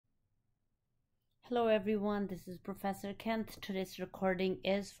Hello everyone, this is Professor Kent. Today's recording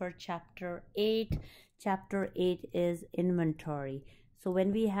is for Chapter 8. Chapter 8 is inventory. So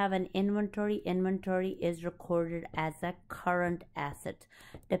when we have an inventory is recorded as a current asset.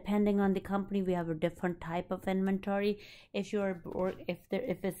 Depending on the company, we have a different type of inventory. If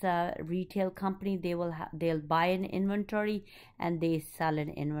it's a retail company, they'll buy an inventory and they sell an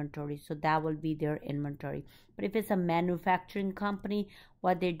inventory. So that will be their inventory. But if it's a manufacturing company,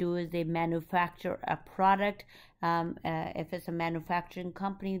 what they do is they manufacture a product. If it's a manufacturing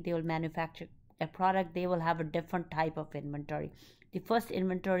company, they will manufacture a product. They will have a different type of inventory. The first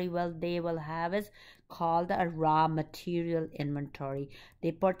inventory they will have is called a raw material inventory.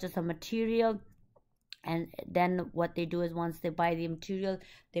 They purchase a material, and then what they do is once they buy the material,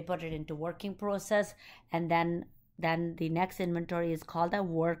 they put it into working process, and then the next inventory is called a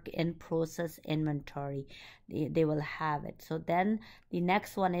work in process inventory. They will have it. So then the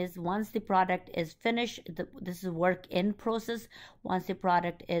next one is once the product is finished, this is work in process. Once the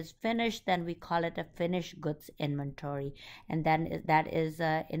product is finished, then we call it a finished goods inventory, and then that is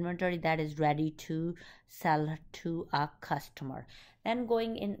inventory that is ready to sell to a customer. Then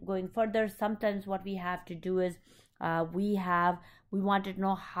going further, sometimes what we have to do is we wanted to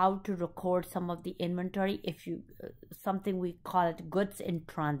know how to record some of the inventory. If you something we call it goods in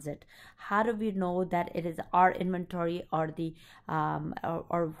transit. How do we know that it is our inventory or the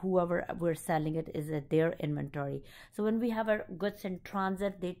or whoever we're selling it is their inventory? So when we have our goods in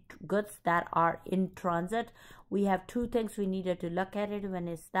transit, the goods that are in transit, we have two things we needed to look at it. When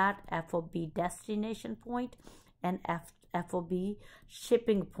is that FOB destination point and FOB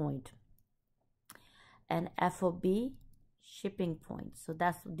shipping point. And FOB shipping point. So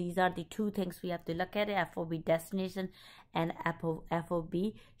these are the two things we have to look at it: FOB destination and FOB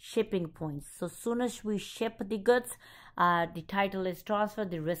shipping points. So soon as we ship the goods, the title is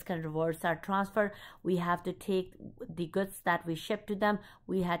transferred, the risk and rewards are transferred. We have to take the goods that we ship to them,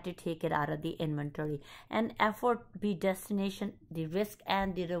 we had to take it out of the inventory. And FOB destination, the risk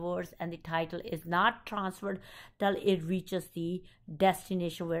and the rewards and the title is not transferred till it reaches the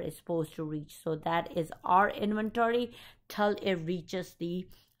destination where it's supposed to reach. So that is our inventory till it reaches the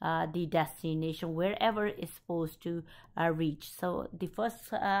destination wherever it's supposed to reach. So the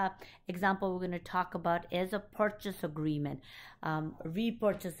first example we're going to talk about is a purchase agreement,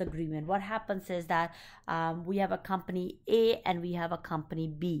 repurchase agreement. What happens is that we have a company A and we have a company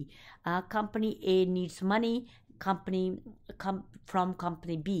B. Company A needs money from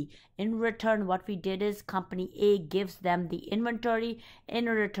company B. In return, what we did is company A gives them the inventory. In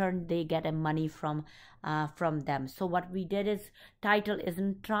return, they get a money from them. So what we did is title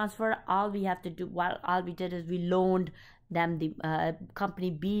isn't transferred. All we have to do, all we did is we loaned them the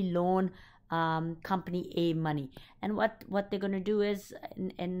company B loan company A money. And what they're going to do is,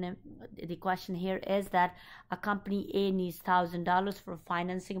 in the question here is that a company A needs $1,000 for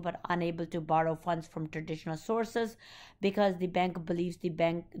financing but unable to borrow funds from traditional sources because the bank believes the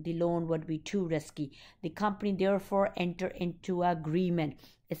loan would be too risky. The company therefore enter into agreement.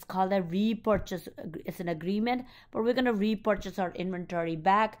 It's called a repurchase. It's an agreement, but we're going to repurchase our inventory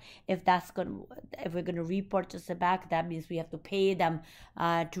back. If we're going to repurchase it back, that means we have to pay them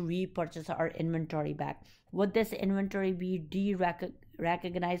to repurchase our inventory back. Would this inventory be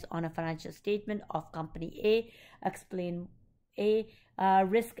recognized on a financial statement of company A? Explain A.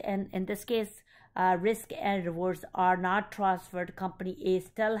 Risk, and in this case, risk and rewards are not transferred. Company A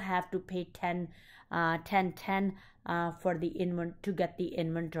still have to pay 10 for the to get the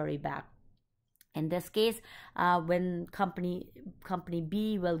inventory back. In this case, when company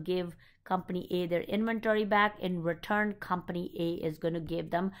B will give company A their inventory back, in return company A is going to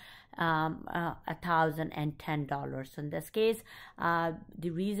give them $1,010. In this case, the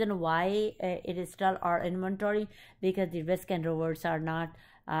reason why it is still our inventory, because the risk and rewards are not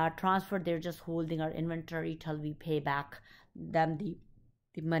transferred. They're just holding our inventory till we pay back them the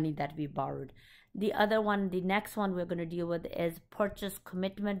money that we borrowed. The other one, the next one we're going to deal with is purchase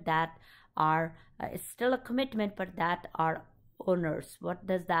commitment that are it's still a commitment, but that are owners. What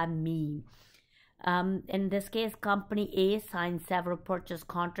does that mean? In this case, company A signed several purchase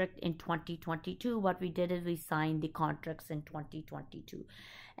contracts in 2022. What we did is we signed the contracts in 2022,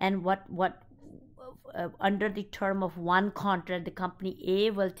 and under the term of one contract, the company A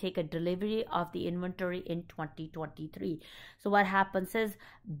will take a delivery of the inventory in 2023. So what happens is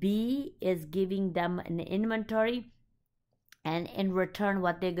B is giving them an inventory, and in return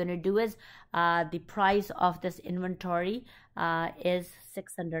what they're going to do is the price of this inventory is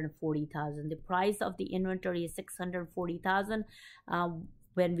 $640,000. The price of the inventory is $640,000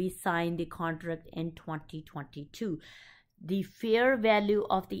 when we signed the contract in 2022. the fair value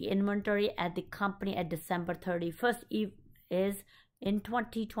of the inventory at the company at December 31st is in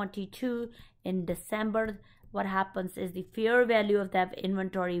 2022. In December, what happens is the fair value of that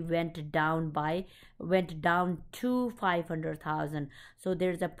inventory went down to 500,000. So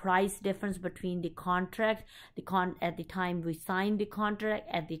there's a price difference between the contract, at the time we signed the contract,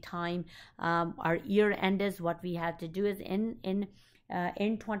 at the time our year end is. What we have to do is in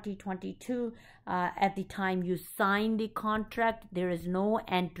 2022, at the time you sign the contract, there is no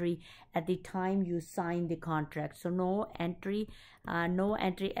entry at the time you sign the contract. So no entry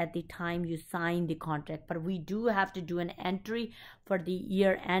at the time you sign the contract, but we do have to do an entry for the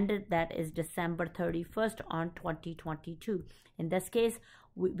year end, that is December 31st on 2022. In this case,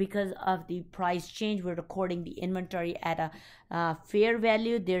 because of the price change, we're recording the inventory at a fair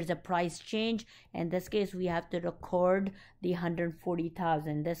value. There's a price change. In this case, we have to record the 140,000.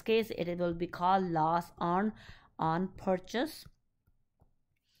 In this case, it will be called loss on purchase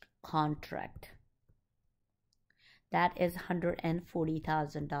contract. That is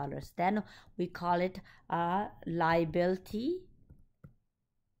 $140,000. Then we call it a liability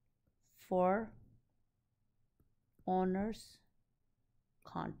for owner's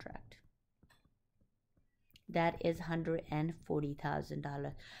contract. That is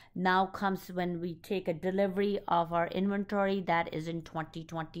 $140,000. Now comes when we take a delivery of our inventory. That is in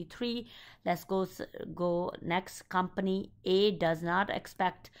 2023. Let's go next. Company A does not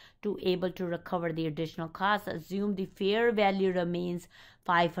expect to able to recover the additional costs. Assume the fair value remains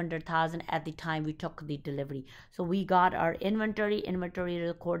 500,000 at the time we took the delivery. So we got our inventory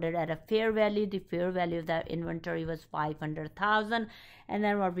recorded at a fair value. The fair value of that inventory was 500,000. And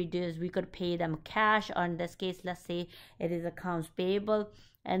then what we do is we could pay them cash, or in this case, let's say it is accounts payable.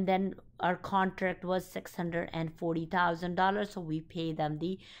 And then our contract was $640,000, so we pay them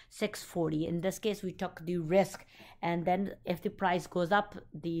the $640,000. In this case, we took the risk, and then if the price goes up,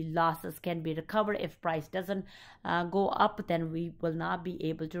 the losses can be recovered. If price doesn't go up, then we will not be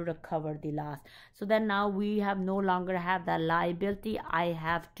able to recover the loss. So then now we have no longer have that liability. I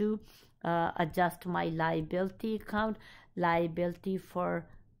have to adjust my liability account. Liability for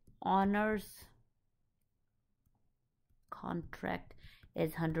owner's contract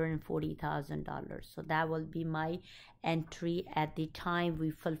is $140,000. So that will be my entry at the time we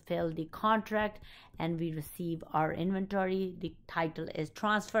fulfill the contract and we receive our inventory. The title is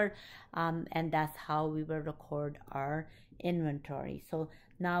transferred, and that's how we will record our inventory. So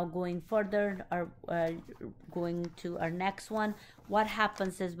now going further, going to our next one, what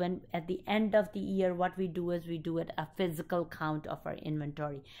happens is when at the end of the year, what we do is we do it a physical count of our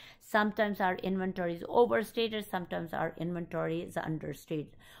inventory. Sometimes our inventory is overstated, sometimes our inventory is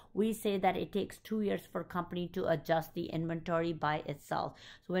understated. We say that it takes 2 years for a company to adjust the inventory by itself.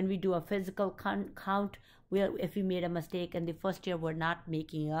 So when we do a physical count, if we made a mistake in the first year, we're not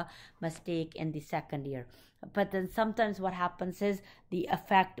making a mistake in the second year. But then sometimes what happens is the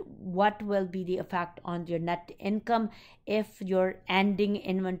effect, what will be the effect on your net income if your ending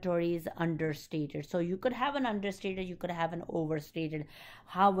inventory is understated. So you could have an understated, you could have an overstated.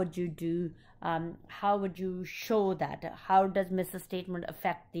 How would you do, how would you show that? How does misstatement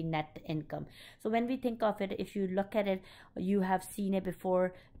affect the net income? So when we think of it, if you look at it, you have seen it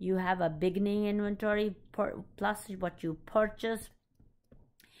before. You have a beginning inventory plus what you purchase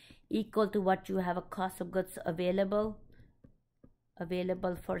equal to what you have a cost of goods available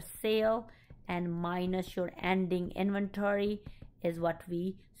for sale, and minus your ending inventory is what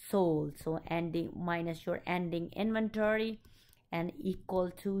we sold. So ending minus your ending inventory and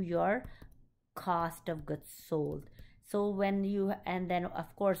equal to your cost of goods sold. So when you, and then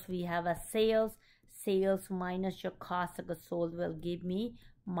of course we have a sales minus your cost of goods sold will give me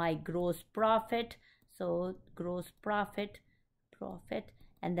my gross profit. So gross profit,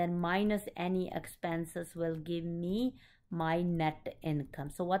 and then minus any expenses will give me my net income.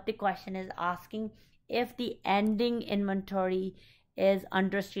 So what the question is asking, if the ending inventory is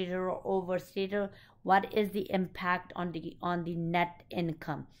understated or overstated, what is the impact on the net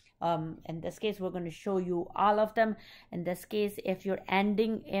income? In this case, we're going to show you all of them. In this case, if your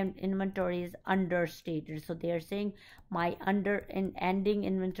ending inventory is understated, so they're saying my ending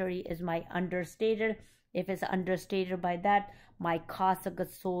inventory is my understated. If it's understated by that, my cost of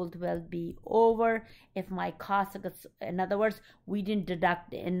goods sold will be over. If my cost of goods, in other words, we didn't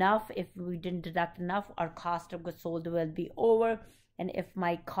deduct enough. If we didn't deduct enough, our cost of goods sold will be over. And if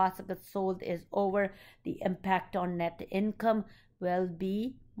my cost of goods sold is over, the impact on net income will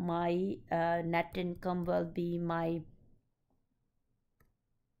be my net income will be my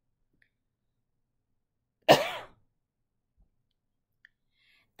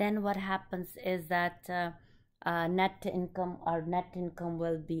then what happens is that net income, our net income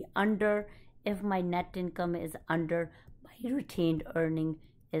will be under. If my net income is under, my retained earning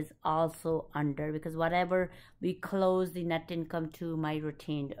is also under, because whatever we close the net income to, my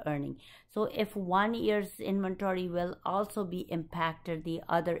retained earning. So if 1 year's inventory will also be impacted the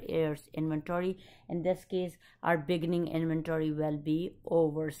other year's inventory, in this case our beginning inventory will be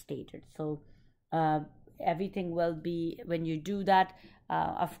overstated. So everything will be, when you do that,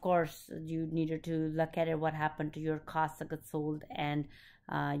 of course you needed to look at it, what happened to your cost of goods sold, and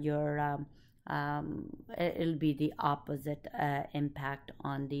your it'll be the opposite impact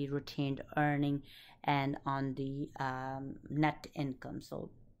on the retained earning and on the net income.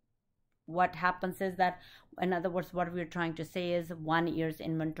 So what happens is that, in other words, what we're trying to say is 1 year's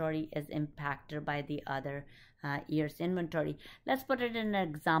inventory is impacted by the other year's inventory. Let's put it in an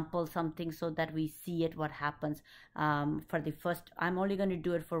example, something, so that we see it, what happens for the first. I'm only going to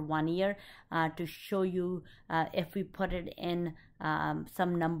do it for 1 year to show you if we put it in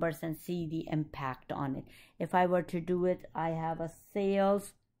some numbers and see the impact on it. If I were to do it, I have a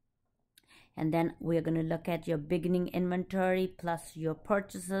sales, and then we're going to look at your beginning inventory plus your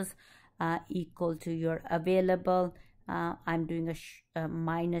purchases equal to your available. I'm doing a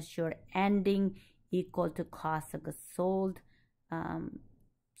minus your ending equal to cost of goods sold,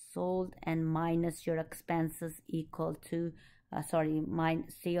 and minus your expenses equal to my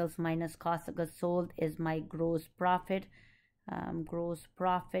sales minus cost of goods sold is my gross profit,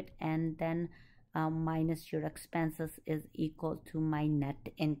 and then minus your expenses is equal to my net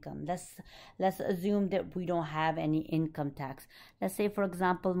income. Let's assume that we don't have any income tax. Let's say, for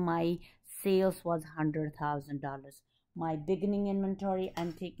example, my sales was $100,000. My beginning inventory,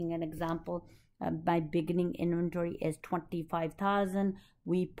 I'm taking an example, my beginning inventory is $25,000.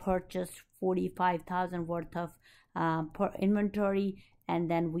 We purchased $45,000 worth of inventory, and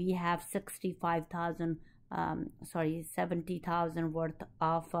then we have $70,000 worth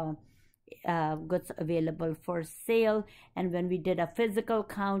of goods available for sale. And when we did a physical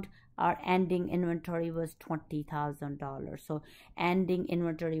count, our ending inventory was $20,000. So ending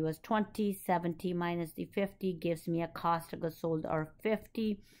inventory was 20, 70 minus the 50 gives me a cost of goods sold of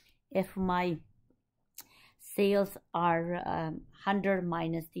 50. If my sales are 100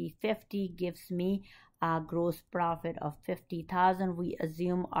 minus the 50 gives me a gross profit of 50,000. We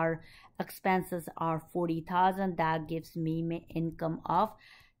assume our expenses are 40,000. That gives me income of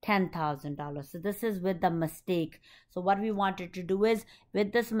 $10,000. So this is with the mistake. So what we wanted to do is,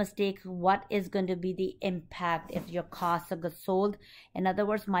 with this mistake, what is going to be the impact if your cost of goods sold? In other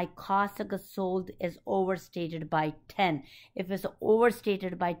words, my cost of goods sold is overstated by 10. If it's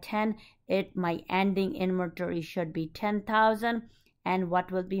overstated by 10, my ending inventory should be 10,000. And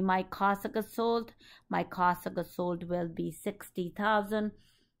what will be my cost of goods sold? My cost of goods sold will be 60,000.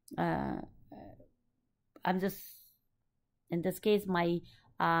 I'm just, in this case, my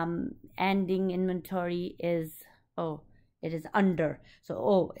ending inventory is, it is under.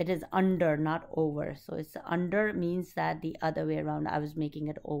 So it is under, not over. So it's under means that the other way around, I was making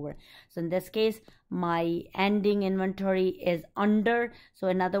it over. So in this case, my ending inventory is under. So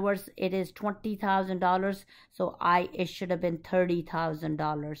in other words, it is $20,000. So it should have been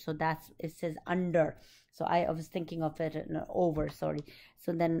 $30,000. So it says under. So I was thinking of it over, sorry.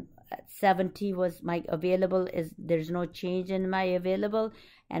 So then 70 was my available, there's no change in my available,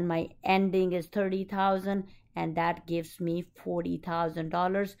 and my ending is 30,000, and that gives me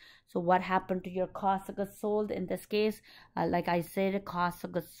 $40,000. So what happened to your cost of goods sold in this case? Like I said, cost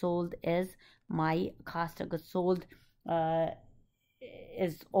of goods sold is my cost of goods sold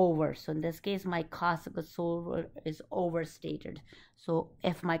is over. So in this case, my cost of goods sold is overstated. So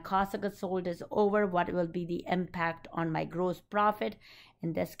if my cost of goods sold is over, what will be the impact on my gross profit?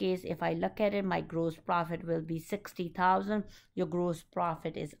 In this case, if I look at it, my gross profit will be 60,000. Your gross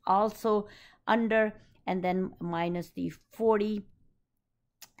profit is also under, and then minus the 40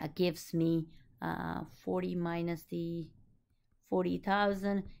 gives me 40 minus the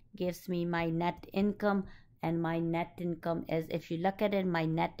 40,000 gives me my net income. And my net income is, if you look at it, my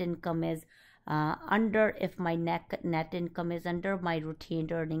net income is under. If my net income is under, my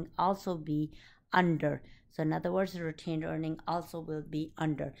retained earning also be under. So in other words, retained earning also will be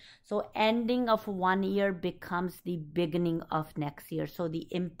under. So ending of 1 year becomes the beginning of next year. So the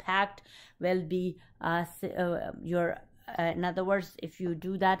impact will be in other words, if you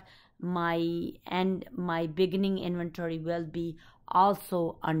do that, my beginning inventory will be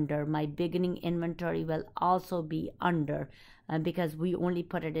also under. My beginning inventory will also be under because we only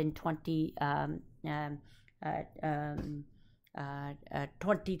put it in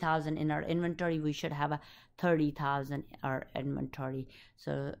 20,000 in our inventory, we should have a 30,000 our inventory.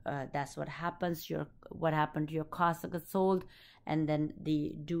 So that's what happens. What happened to your cost of goods sold, and then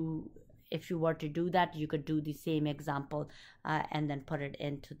if you were to do that, you could do the same example and then put it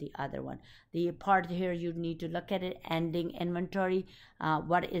into the other one. The part here you need to look at it, ending inventory.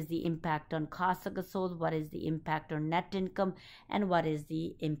 What is the impact on cost of goods sold? What is the impact on net income? And what is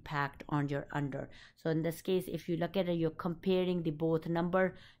the impact on your under? So in this case, if you look at it, you're comparing the both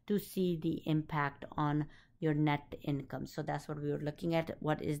number to see the impact on your net income. So that's what we were looking at.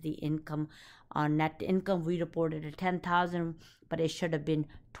 What is the income on net income? We reported a 10,000, but it should have been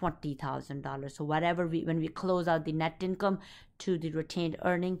 $20,000. So whatever when we close out the net income to the retained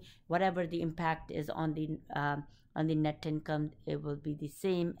earning, whatever the impact is on the net income, it will be the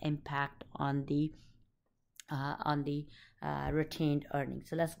same impact on the retained earnings.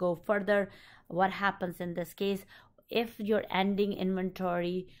 So let's go further. What happens in this case if your ending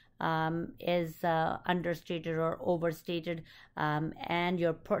inventory is understated or overstated, and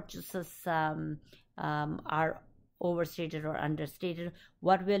your purchases are overstated or understated?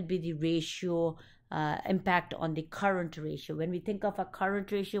 What will be the ratio impact on the current ratio? When we think of a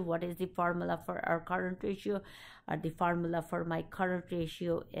current ratio, what is the formula for our current ratio? The formula for my current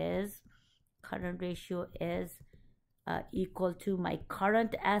ratio is equal to my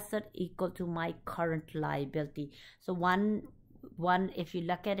current asset equal to my current liability. So one, if you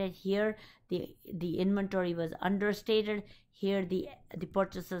look at it here, the inventory was understated. Here the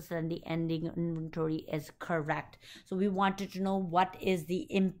purchases and the ending inventory is correct. So we wanted to know what is the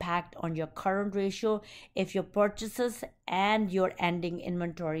impact on your current ratio if your purchases and your ending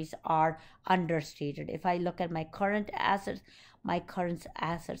inventories are understated. If I look at my current assets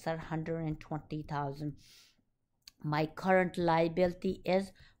are 120,000. My current liability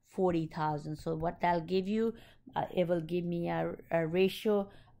is 40,000. So what that'll give you, it will give me a ratio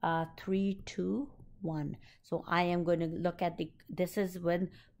 3:1. So I am going to look at this is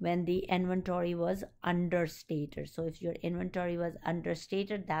when the inventory was understated. So if your inventory was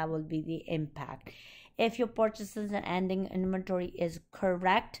understated, that will be the impact. If your purchases and ending inventory is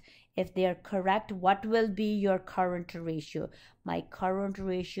correct, if they are correct, what will be your current ratio? My current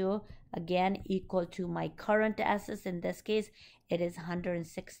ratio, again, equal to my current assets. In this case, it is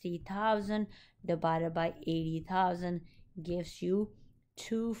 160,000 divided by 80,000 gives you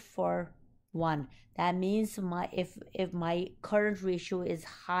 2:1. That means if my current ratio is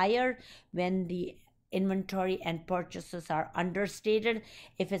higher when the inventory and purchases are understated,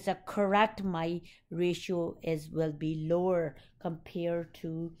 if it's a correct, my ratio will be lower compared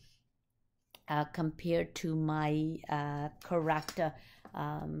to my correct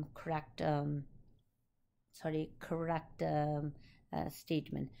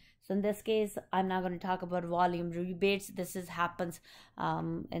statement. So in this case, I'm not going to talk about volume rebates. This happens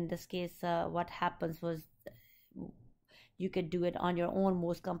in this case. What happens was, you could do it on your own.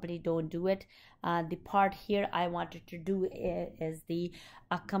 Most companies don't do it. The part here I wanted to do is a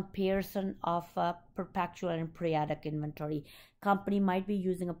comparison of perpetual and periodic inventory. Company might be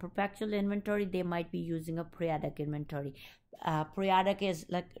using a perpetual inventory. They might be using a periodic inventory. Periodic is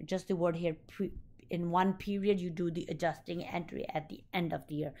like just the word here. In one period, you do the adjusting entry at the end of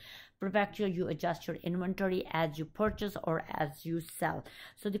the year. Perpetual, you adjust your inventory as you purchase or as you sell.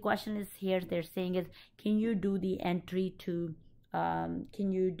 So the question is here, they're saying is, can you do the entry to,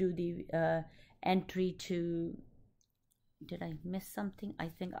 did I miss something? I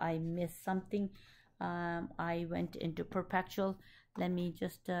think I missed something. I went into perpetual. Let me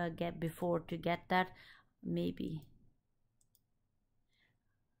just get that. Maybe.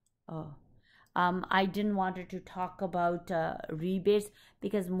 Oh. I didn't want to talk about rebates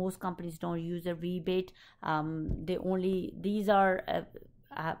because most companies don't use a rebate. These are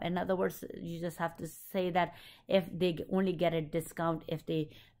in other words, you just have to say that if they only get a discount if they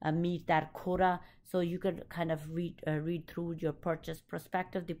meet that quota. So you could kind of read through your purchase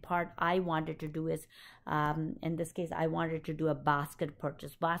prospectus. The part I wanted to do is, in this case, I wanted to do a basket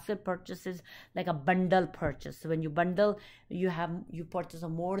purchase. Basket purchase is like a bundle purchase. So when you bundle, you purchase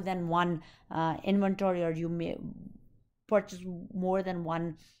more than one inventory, or you may purchase more than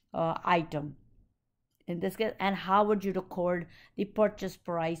one item. In this case, and how would you record the purchase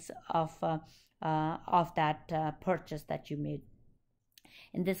price of that purchase that you made?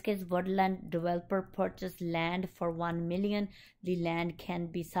 In this case, Woodland developer purchased land for $1 million. The land can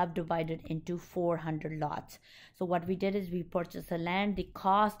be subdivided into 400 lots. So what we did is we purchased the land. The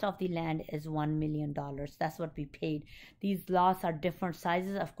cost of the land is $1 million. That's what we paid. These lots are different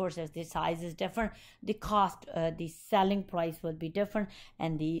sizes. Of course, if the size is different, the cost, the selling price will be different,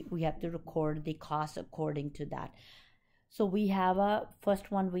 and we have to record the cost according to that. So we have a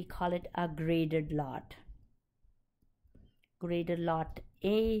first one, we call it a graded lot. Graded lot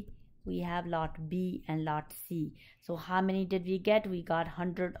A, we have lot B and lot C. So how many did we get? We got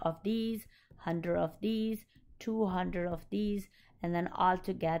 100 of these, 100 of these, 200 of these, and then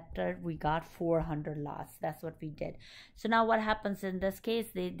altogether we got 400 lots. That's what we did. So now what happens in this case,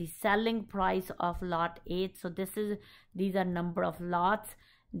 the selling price of lot 8, so these are number of lots,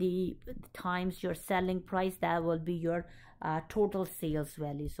 the times your selling price, that will be your total sales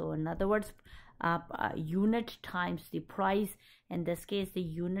value. So in other words, unit times the price. In this case, the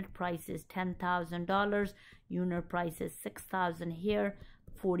unit price is $10,000, unit price is 6,000 here,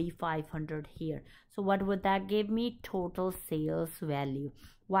 4,500 here. So what would that give me? Total sales value.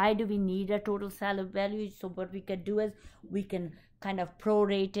 Why do we need a total sales value? So what we can do is we can kind of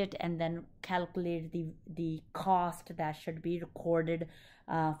prorate it and then calculate the cost that should be recorded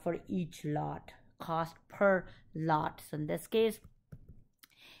for each lot, cost per lot. So in this case,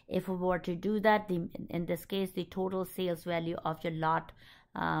 if we were to do that, in this case, the total sales value of your lot,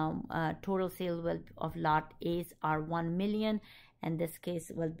 total sales of lot A's are 1 million. In this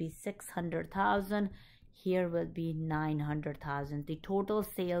case, will be 600,000. Here will be 900,000. The total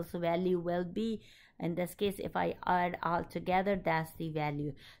sales value will be, in this case, if I add all together, that's the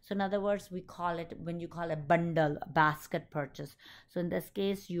value. So in other words, we call it, when you call a bundle, a basket purchase. So in this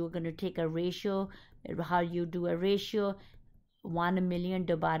case, you're going to take a ratio. How you do a ratio? 1 million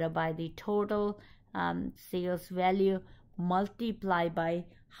divided by the total sales value, multiply by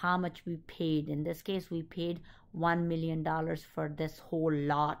how much we paid. In this case, we paid $1 million for this whole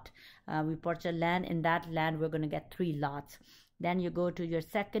lot. We purchased land. In that land, we're going to get 3 lots. Then you go to your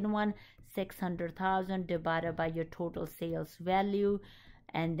second one, 600,000 divided by your total sales value,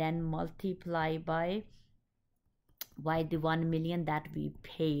 and then multiply by the 1 million that we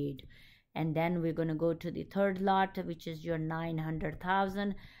paid. And then we're going to go to the third lot, which is your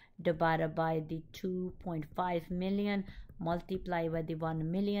 900,000 divided by the 2.5 million, multiply by the 1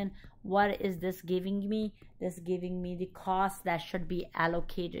 million. What is this giving me? This giving me the cost that should be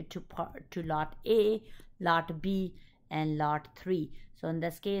allocated to lot A, lot B, and lot 3. So in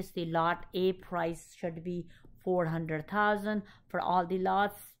this case, the lot A price should be 400,000 for all the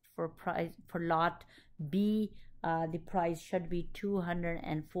lots. For lot B, the price should be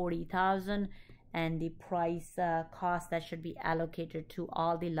 240,000, and the price cost that should be allocated to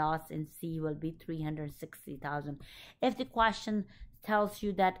all the lots in C will be 360,000. If the question tells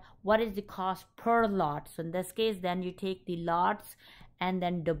you that what is the cost per lot, so in this case, then you take the lots and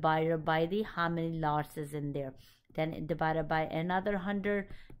then divide it by the how many lots is in there, then divided by another 100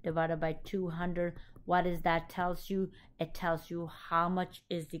 divided by 200. What is that tells you? It tells you how much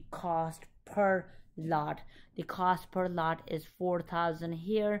is the cost per lot. The cost per lot is 4,000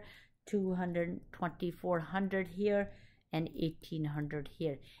 here, 2,400 here, and 1,800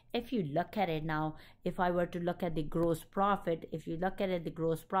 here. If you look at it now, if I were to look at the gross profit, if you look at it, the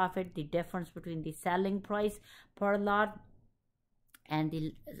gross profit, the difference between the selling price per lot and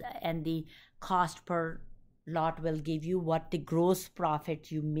the cost per lot will give you what the gross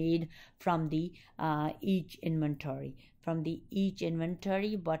profit you made from the each inventory,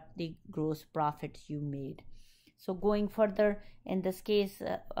 what the gross profit you made. So going further, in this case,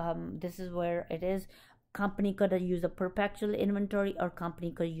 this is where it is. Company could use a perpetual inventory, or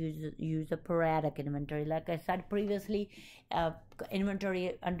company could use a periodic inventory. Like I said previously,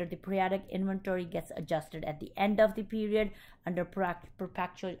 inventory under the periodic inventory gets adjusted at the end of the period. Under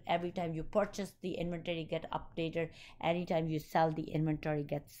perpetual, every time you purchase, the inventory get updated. Anytime you sell, the inventory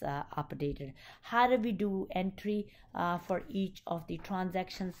gets updated. How do we do entry for each of the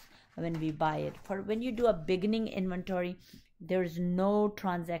transactions when we buy it? For when you do a beginning inventory, there is no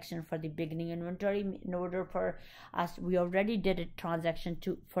transaction for the beginning inventory. In order for us, we already did a transaction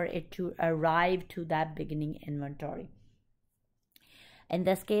for it to arrive to that beginning inventory. In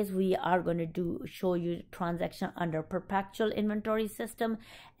this case, we are going to show you transaction under perpetual inventory system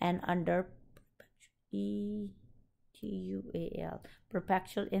and under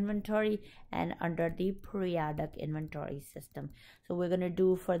perpetual inventory, and under the periodic inventory system. So we're going to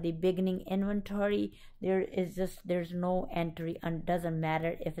do for the beginning inventory, there's no entry, and doesn't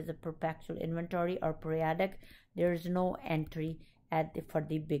matter if it's a perpetual inventory or periodic, there's no entry for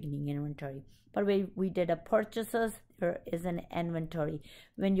the beginning inventory. But we did a purchases, there is an inventory.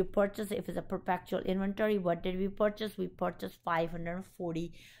 When you purchase, if it's a perpetual inventory, what did we purchase? We purchased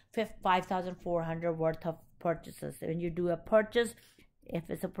 5,400 worth of purchases. When you do a purchase, If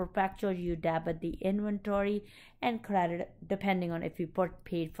it's a perpetual, you debit the inventory and credit depending on if you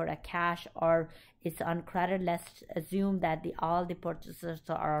paid for a cash or it's on credit. Let's assume that all the purchases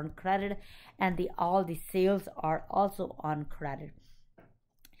are on credit and all the sales are also on credit.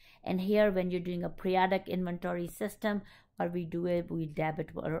 And here, when you're doing a periodic inventory system, what we do is we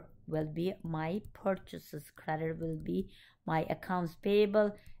debit will be my purchases, credit will be my accounts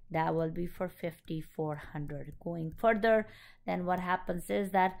payable. That will be for $5,400. Going further, then what happens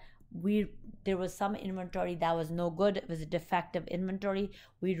is that there was some inventory that was no good. It was a defective inventory.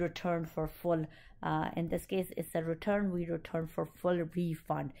 We return for full. In this case, it's a return. We return for full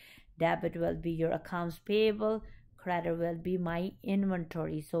refund. Debit will be your accounts payable. Credit will be my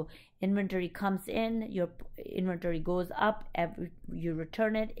inventory. So inventory comes in, your inventory goes up. You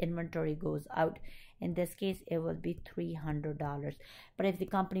return it, inventory goes out. In this case, it will be $300. But if the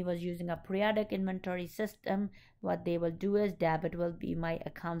company was using a periodic inventory system, what they will do is debit will be my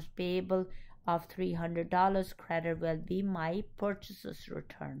accounts payable of $300. Credit will be my purchases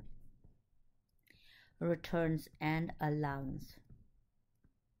returns and allowance.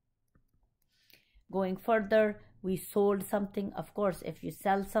 Going further, we sold something. Of course, if you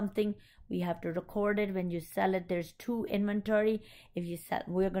sell something, we have to record it. When you sell it, there's two inventory. If you sell,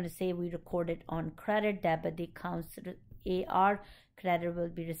 we're going to say we record it on credit, debit the accounts AR, credit will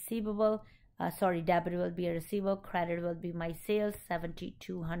be receivable. Debit will be a receivable, credit will be my sales,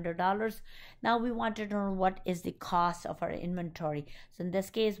 $7,200. Now we want to know what is the cost of our inventory. So in this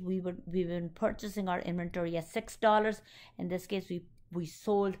case, we've been purchasing our inventory at $6. In this case, we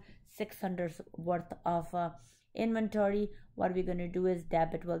sold $600 worth of inventory. What we're going to do is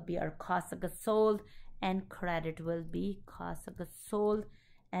debit will be our cost of goods sold and credit will be cost of goods sold,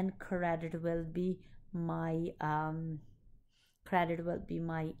 and credit will be my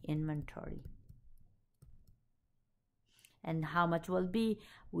inventory. And how much will be?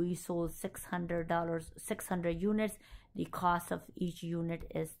 We sold $600, 600 units. The cost of each unit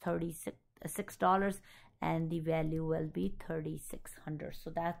is $6, and the value will be $3,600. So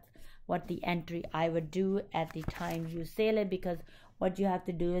that's what the entry I would do at the time you sell it, because what you have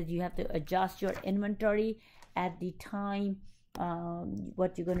to do is you have to adjust your inventory at the time.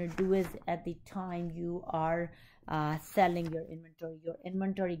 What you're going to do is at the time you are selling your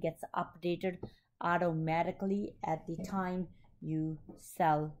inventory gets updated automatically at the time you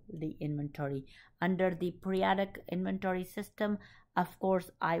sell the inventory. Under the periodic inventory system, of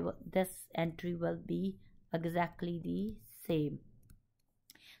course, this entry will be exactly the same.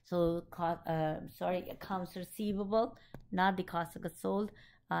 So accounts receivable, not the cost of goods sold,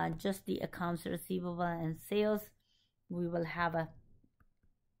 just the accounts receivable and sales, we will have a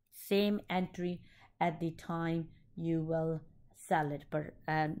same entry at the time you will sell it, but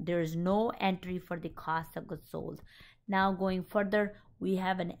there is no entry for the cost of goods sold. Now going further, we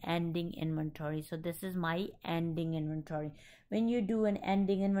have an ending inventory. So this is my ending inventory. When you do an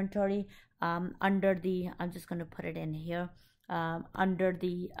ending inventory, under the, I'm just going to put it in here, under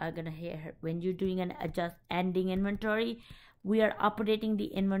the when you're doing an ending inventory, we are updating the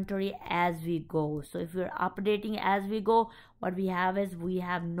inventory as we go. So if we're updating as we go, what we have is we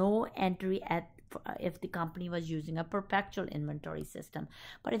have no entry if the company was using a perpetual inventory system.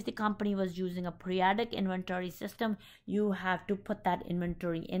 But if the company was using a periodic inventory system, you have to put that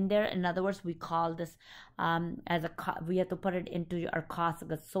inventory in there. In other words, we call this we have to put it into our cost of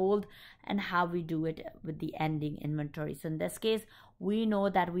goods sold, and how we do it with the ending inventory. So in this case, we know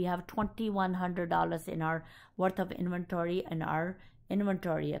that we have $2,100 in our worth of inventory in our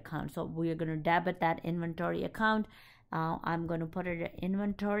inventory account. So we are going to debit that inventory account. I'm going to put it in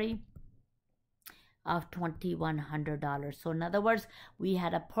inventory of $2,100. So in other words, we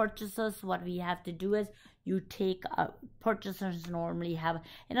had a purchases. What we have to do is you take purchasers normally have,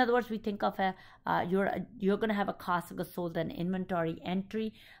 in other words, we think of you're going to have a cost of goods sold and inventory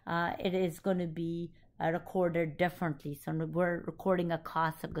entry. It is going to be recorded differently. So we're recording a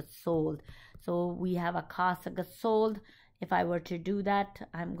cost of goods sold. So we have a cost of goods sold. If I were to do that,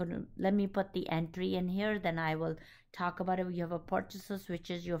 let me put the entry in here, then I will talk about it. You have a purchases, which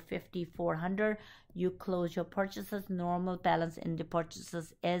is your $5,400. You close your purchases. Normal balance in the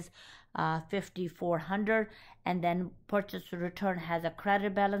purchases is $5,400, and then purchase return has a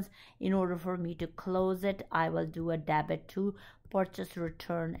credit balance. In order for me to close it, I will do a debit to purchase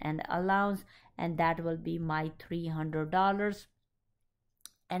return and allowance, and that will be my $300.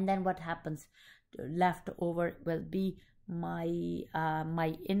 And then what happens left over will be my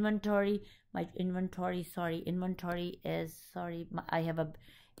inventory. I have a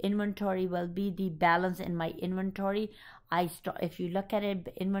inventory will be the balance in my inventory. If you look at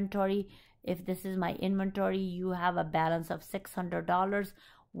it, inventory, if this is my inventory, you have a balance of $600.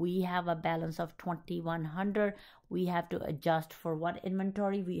 We have a balance of $2,100. We have to adjust for what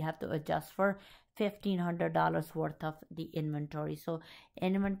inventory? We have to adjust for $1,500 worth of the inventory. So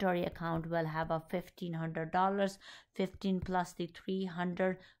inventory account will have a $1,500. 15 plus the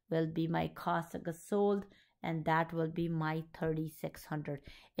 300 will be my cost of goods sold, and that will be my 3,600.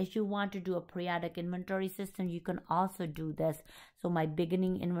 If you want to do a periodic inventory system, you can also do this. So my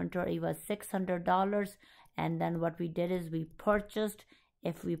beginning inventory was $600, and then what we did is we purchased.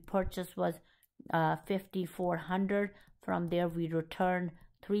 If we purchased was 5,400, from there we returned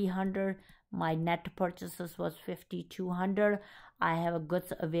 300. My net purchases was 5,200. I have a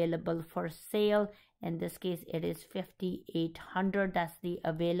goods available for sale. In this case, it is 5,800. That's the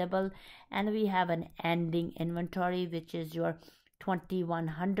available. And we have an ending inventory, which is your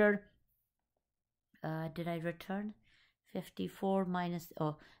 2,100. Did I return? 54 minus,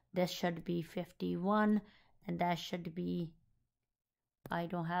 oh, this should be 51. And that should be, I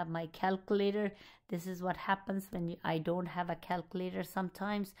don't have my calculator. This is what happens when I don't have a calculator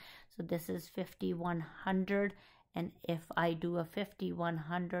sometimes. So this is 5,100. And if I do a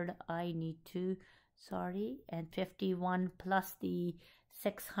 5,100, I need to, and 51 plus the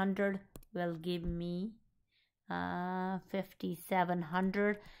 600 will give me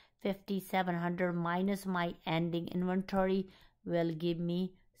 5,700. 5,700 minus my ending inventory will give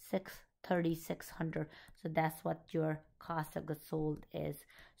me 3,600. So that's what your cost of goods sold is.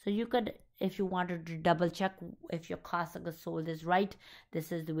 So you could, if you wanted to double check if your cost of goods sold is right,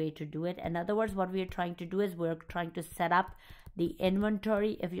 this is the way to do it. In other words, what we are trying to do is we're trying to set up the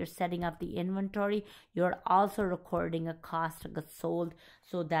inventory. If you're setting up the inventory, you're also recording a cost of goods sold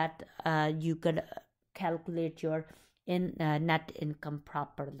so that you could calculate your net income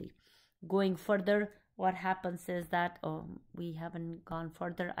properly. Going further, what happens is that, we haven't gone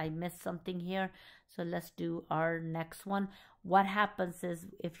further. I missed something here. So let's do our next one. What happens is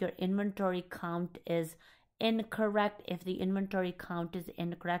if your inventory count is incorrect, if the inventory count is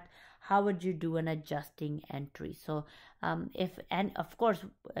incorrect, how would you do an adjusting entry? So if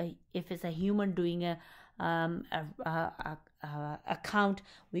it's a human doing a account,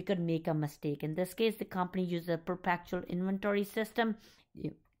 we could make a mistake. In this case, the company uses a perpetual inventory system.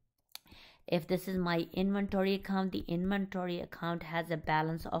 If this is my inventory account, the inventory account has a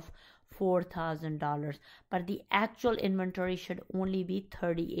balance of $4,000, but the actual inventory should only be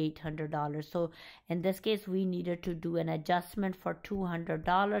 $3,800. So in this case, we needed to do an adjustment for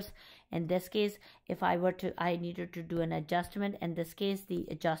 $200. In this case, I needed to do an adjustment. In this case, the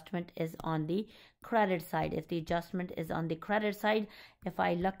adjustment is on the credit side. If the adjustment is on the credit side, if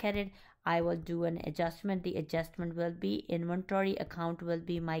I look at it, I will do an adjustment. The adjustment will be inventory account will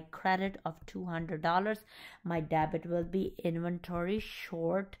be my credit of $200. My debit will be inventory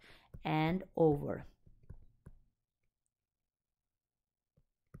short and over.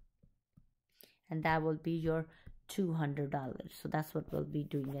 And that will be your $200. So that's what we'll be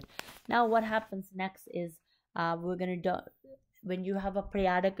doing it. Now what happens next is we're going to do, when you have a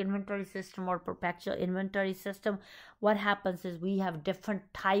periodic inventory system or perpetual inventory system, what happens is we have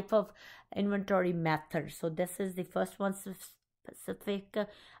different type of inventory methods. So this is the first one, specific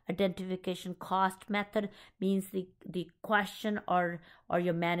identification cost method, means the question or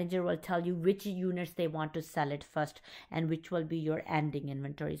your manager will tell you which units they want to sell it first and which will be your ending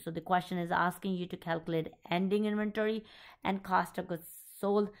inventory. So the question is asking you to calculate ending inventory and cost of goods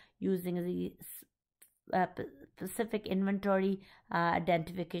sold using the specific inventory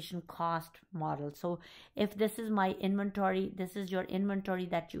identification cost model. So if this is my inventory, this is your inventory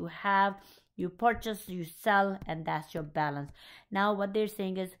that you have, you purchase, you sell, and that's your balance. Now what they're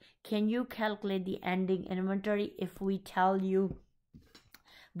saying is, can you calculate the ending inventory if we tell you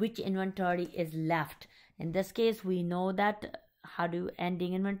which inventory is left? In this case, we know that how to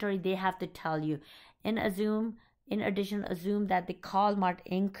ending inventory, they have to tell you. In addition, assume that the Walmart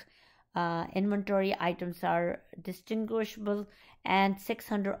Inc. Inventory items are distinguishable and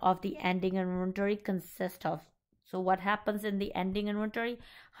 600 of the ending inventory consist of. So what happens in the ending inventory?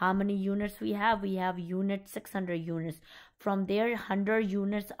 How many units we have? We have units, 600 units. From there, 100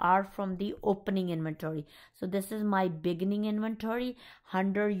 units are from the opening inventory. So this is my beginning inventory.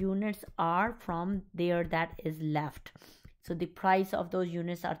 100 units are from there that is left. So the price of those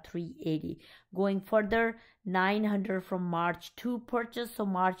units are $380. Going further, 900 from March 2 purchase. So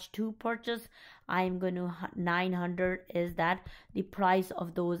March 2 purchase, I am going to 900 is that the price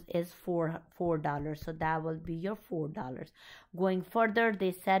of those is $4. So that will be your $4. Going further,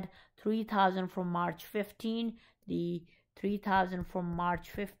 they said 3,000 from March 15. The 3,000 from March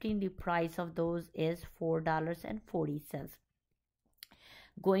 15. The price of those is $4.40.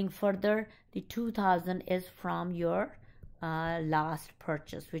 Going further, the 2,000 is from your last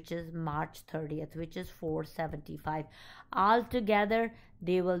purchase, which is March 30th, which is $475. Altogether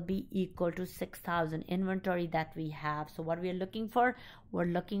they will be equal to 6,000 inventory that we have. So what we are looking for, we're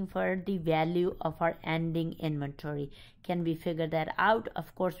looking for the value of our ending inventory. Can we figure that out?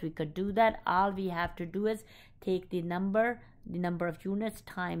 Of course we could do that. All we have to do is take the number of units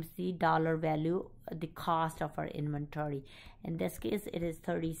times the dollar value, the cost of our inventory. In this case it is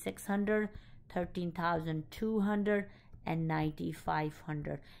 3,600, 13,200, and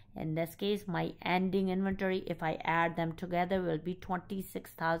 9,500. In this case my ending inventory, if I add them together, will be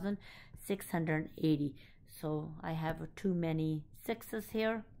 26,680. so I have too many sixes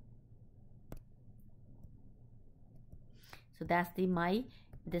here. So that's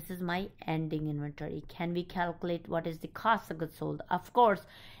this is my ending inventory. Can we calculate what is the cost of goods sold? Of course,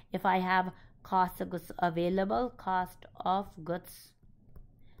 if I have cost of goods available,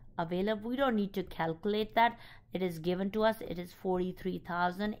 we don't need to calculate that. It is given to us. It is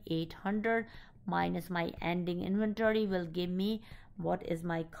 43,800 minus my ending inventory will give me what is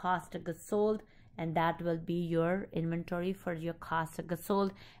my cost of goods sold, and that will be your inventory for your cost of goods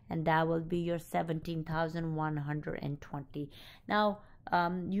sold, and that will be your 17,120. Now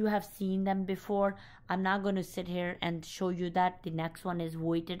you have seen them before. I'm not going to sit here and show you that. The next one is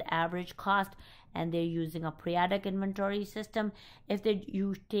weighted average cost, and they're using a periodic inventory system. If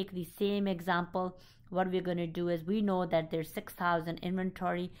you take the same example, what we're going to do is, we know that there's 6,000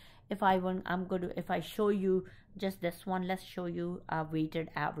 inventory. If I show you just this one, let's show you a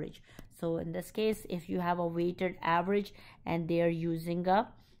weighted average. So in this case, if you have a weighted average and they're using a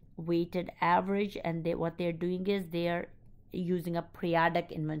weighted average, and what they're doing is they're using a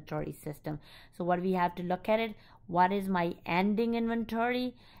periodic inventory system. So what we have to look at it, what is my ending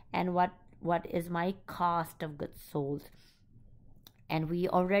inventory and what is my cost of goods sold. And we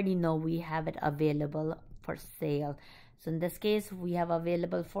already know we have it available for sale. So in this case, we have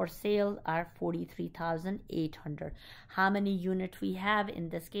available for sale are 43,800. How many units we have? In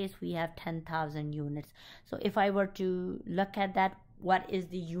this case, we have 10,000 units. So if I were to look at that, what is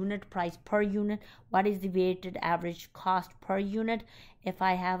the unit price per unit? What is the weighted average cost per unit? If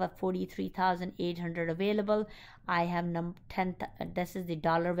I have a 43,800 available, I have this is the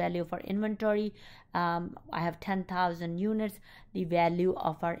dollar value of our inventory. I have 10,000 units. The value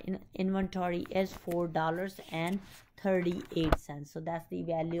of our inventory is $4.38. So that's the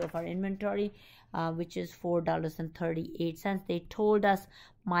value of our inventory, which is $4.38. They told us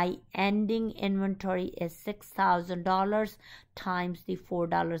my ending inventory is $6,000 times the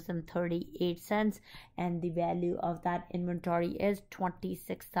 $4.38, and the value of that inventory is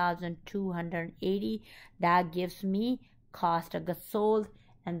 26,280. That gives me cost of goods sold,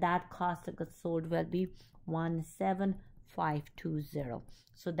 and that cost of goods sold will be 17,520.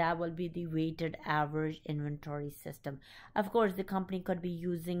 So that will be the weighted average inventory system. Of course, the company could be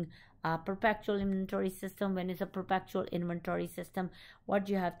using a perpetual inventory system. When it's a perpetual inventory system, what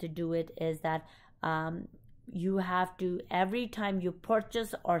you have to do it is that you have to, every time you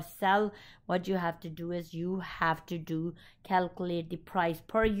purchase or sell, what you have to do is you have to calculate the price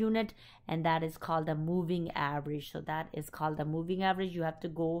per unit, and that is called a moving average. So that is called the moving average. You have to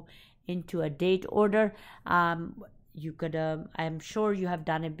go into a date order. You could I'm sure you have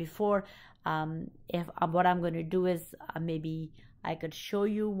done it before. If what I'm going to do is maybe I could show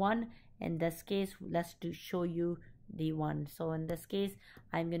you one. In this case, let's show you the one. So in this case,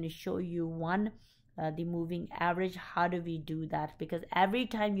 I'm going to show you one, the moving average. How do we do that? Because every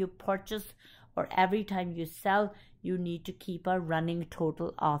time you purchase or every time you sell, you need to keep a running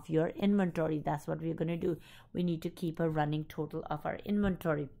total of your inventory. That's what we're going to do. We need to keep a running total of our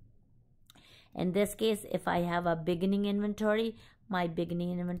inventory. In this case, if I have a beginning inventory, my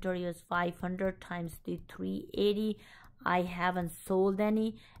beginning inventory is 500 times the 380. I haven't sold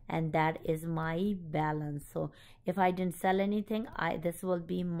any, and that is my balance. So if I didn't sell anything, this will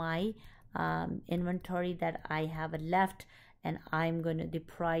be my inventory that I have left, and the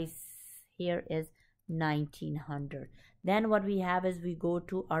price here is 1,900. Then what we have is we go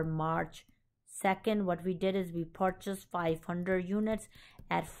to our March 2nd. What we did is we purchased 500 units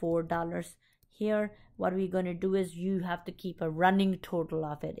at $4. Here, what we're going to do is you have to keep a running total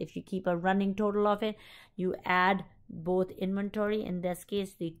of it. If you keep a running total of it, you add both inventory, in this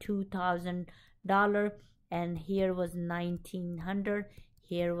case the $2,000, and here was 1,900.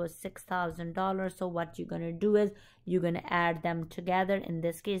 here was $6,000. So what you're going to do is you're going to add them together. In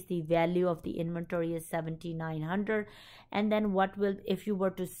this case, the value of the inventory is 7,900. And then what will, if you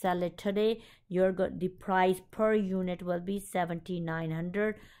were to sell it today, the price per unit will be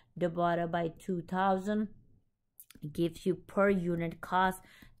 7,900 divided by 2,000. It gives you per unit cost.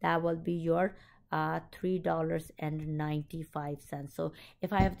 That will be your $3.95. So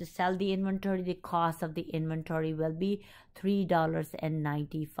if I have to sell the inventory, the cost of the inventory will be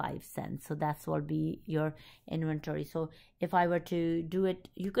 $3.95. So that's what will be your inventory. So if I were to do it,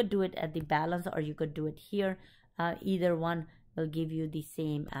 you could do it at the balance or you could do it here. Either one will give you the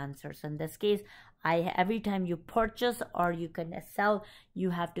same answer. So in this case, every time you purchase or you can sell,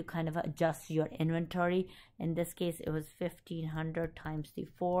 you have to kind of adjust your inventory. In this case, it was 1,500 times the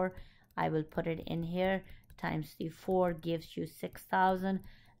 4. I will put it in here, times the 4 gives you 6,000.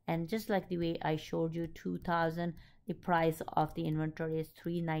 And just like the way I showed you 2,000, the price of the inventory is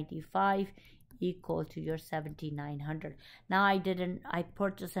 $395 equal to your 7,900. Now I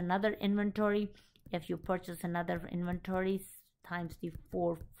purchased another inventory. If you purchase another inventory times the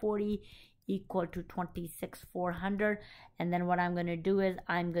 440 equal to 26,400. And then what I'm going to do is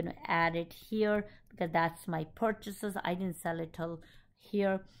I'm going to add it here because that's my purchases. I didn't sell it till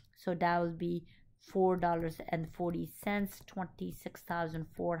here. So that will be $4.40,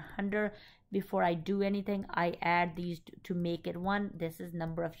 26,400. Before I do anything, I add these to make it 1. This is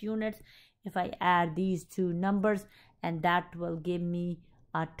number of units. If I add these two numbers, and that will give me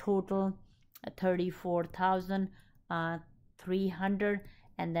a total 34,300.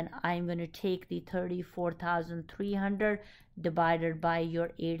 And then I'm going to take the 34,300 divided by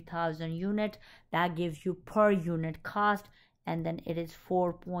your 8,000 unit. That gives you per unit cost. And then it is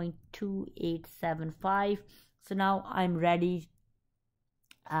 4.2875. So now I'm ready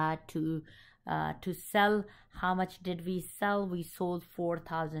to sell. How much did we sell? We sold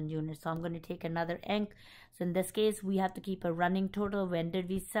 4,000 units. So I'm going to take another ink. So in this case, we have to keep a running total. When did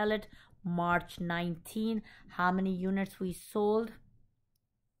we sell it? March 19. How many units we sold?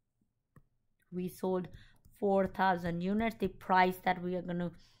 We sold 4,000 units. The price that we are going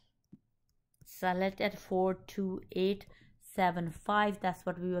to sell it at 42875. That's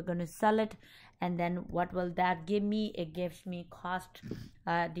what we were going to sell it. And then what will that give me? It gives me cost.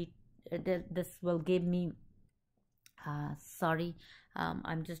 This will give me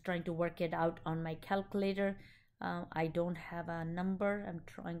I'm just trying to work it out on my calculator. I don't have a number. I'm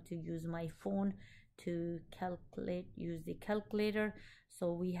trying to use my phone to use the calculator.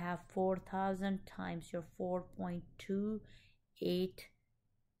 So we have 4,000 times your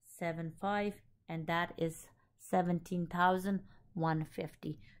 4.2875, and that is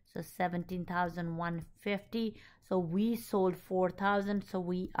 17,150. So 17,150. So we sold 4,000. So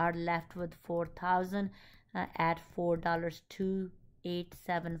we are left with 4,000 at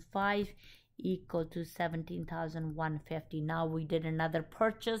 $4.2875 equal to 17,150. Now we did another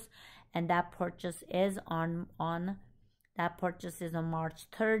purchase, and that purchase is on March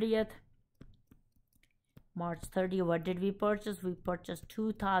 30th. March 30th, what did we purchase? We purchased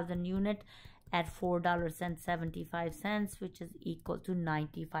 2,000 units at $4.75, which is equal to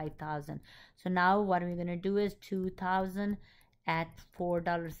 95,000. So now what we're going to do is 2,000 at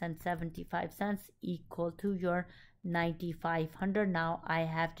 $4.75 equal to your 9,500. Now I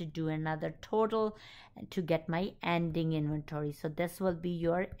have to do another total to get my ending inventory. So this will be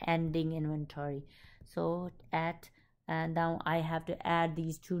your ending inventory. So now I have to add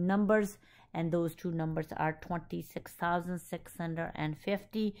these two numbers, and those two numbers are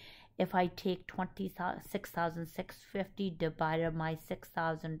 26,650. If I take 26,650 divided by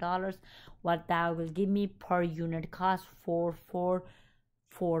 $6,000, what that will give me per unit cost?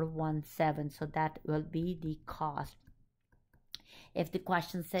 4,417. So that will be the cost. If the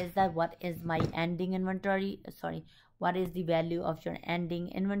question says that what is my ending inventory, what is the value of your ending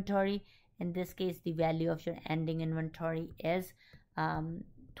inventory? In this case, the value of your ending inventory is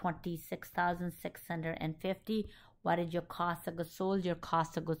 26,650. What is your cost of goods sold? Your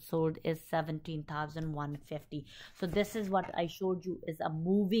cost of goods sold is 17,150. So this is what I showed you is a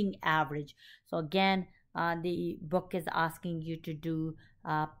moving average. So again, the book is asking you to do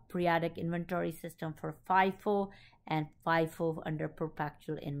periodic inventory system for FIFO and FIFO under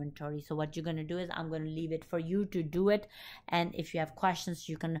perpetual inventory. So what you're going to do is I'm going to leave it for you to do it. And if you have questions,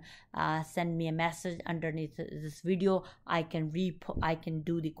 you can send me a message underneath this video. I can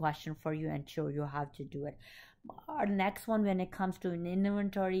do the question for you and show you how to do it. Our next one, when it comes to an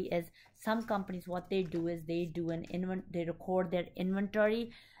inventory, is some companies, what they do is they record their inventory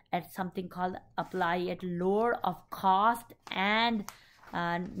at something called apply at lower of cost and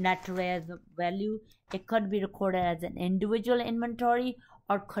net value. It could be recorded as an individual inventory,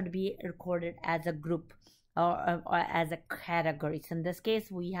 or could be recorded as a group or as a category. So in this case,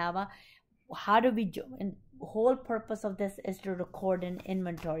 we have a how do we do, and whole purpose of this is to record an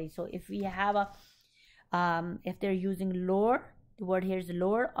inventory. So if we have a if they're using lower, the word here is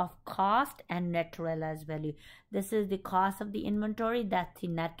lower of cost and net realized value. This is the cost of the inventory, that's the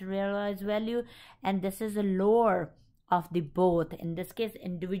net realized value, and this is a lower of the both, in this case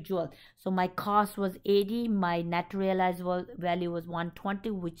individual. So my cost was 80, my net realized value was 120,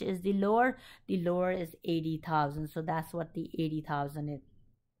 which is the lower is 80,000. So that's what the 80,000 is.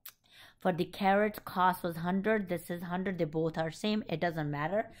 For the carrots, cost was 100, this is 100, they both are same, it doesn't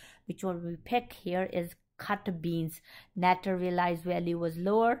matter which one we pick. Here is cut beans, net realized value was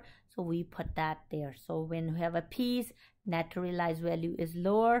lower, so we put that there. So when we have a piece, net realized value is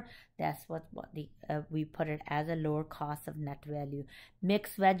lower, that's what the we put it as a lower cost of net value.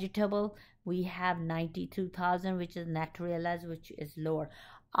 Mixed vegetable, we have 92,000, which is net realized, which is lower.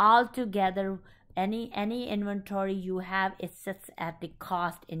 Altogether, any inventory you have, it sits at the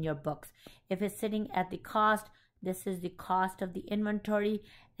cost in your books. If it's sitting at the cost, this is the cost of the inventory,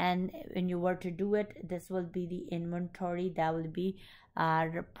 and when you were to do it, this will be the inventory that will be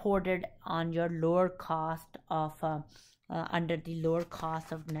reported on your lower cost of under the lower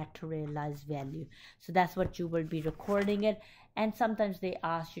cost of net realized value. So that's what you will be recording it. And sometimes they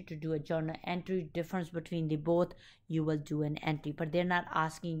ask you to do a journal entry. Difference between the both, you will do an entry, but they're not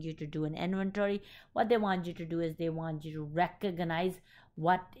asking you to do an inventory. What they want you to do is they want you to recognize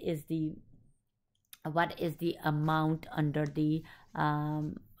what is the amount under the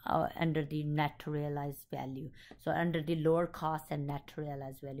net realized value. So under the lower cost and net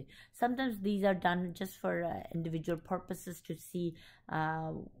realized value. Sometimes these are done just for individual purposes to see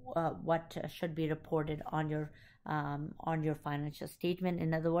what should be reported on your financial statement.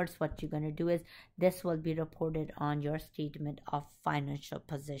 In other words, what you're going to do is this will be reported on your statement of financial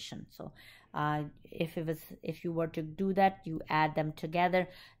position. So if you were to do that, you add them together.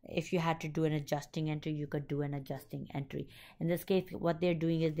 If you had to do an adjusting entry, you could do an adjusting entry. In this case, what they're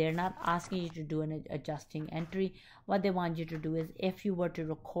doing is they're not asking you to do an adjusting entry. What they want you to do is, if you were to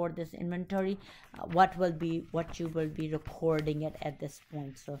record this inventory, what you will be recording it at this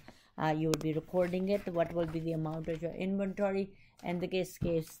point. So you will be recording it, what will be the amount of your inventory. In the case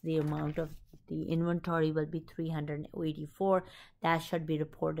the amount of the inventory will be 384. That should be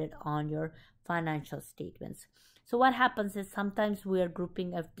reported on your financial statements. So what happens is sometimes we are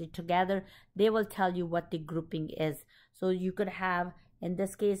grouping together. They will tell you what the grouping is. So you could have, in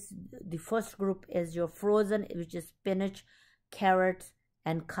this case, the first group is your frozen, which is spinach, carrots,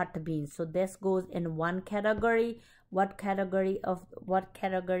 and cut beans. So this goes in one category. What category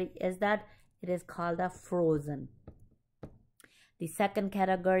is that? It is called a frozen. The second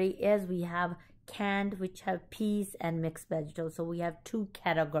category is we have canned, which have peas and mixed vegetables. So we have two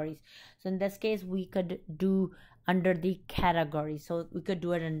categories. So in this case, we could do under the category. So we could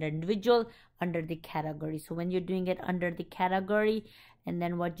do it under individual, under the category. So when you're doing it under the category, and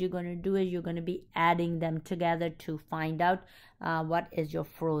then what you're going to do is you're going to be adding them together to find out what is your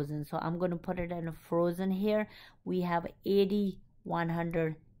frozen. So I'm going to put it in a frozen here. We have 80,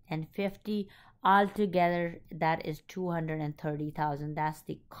 150. Altogether, that is 230,000. That's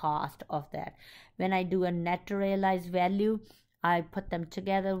the cost of that. When I do a net realized value, I put them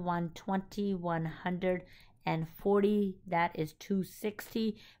together, 120, 140, that is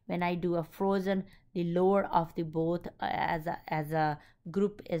 260. When I do a frozen, the lower of the both as a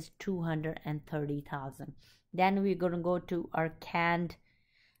group is 230,000. Then we're going to go to our canned.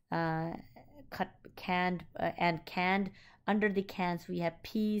 Under the cans, we have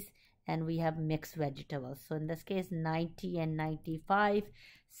peas and we have mixed vegetables. So in this case, 90 and 95,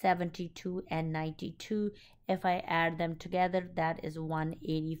 72 and 92. If I add them together, that is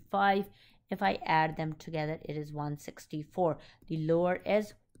 185. If I add them together, it is 164. The lower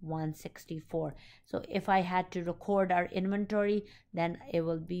is 164. So if I had to record our inventory, then it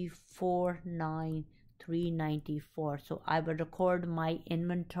will be 49394. So I will record my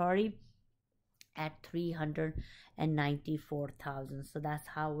inventory at 394,000. So that's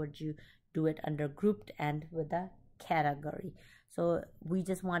how would you do it under grouped and with a category. So we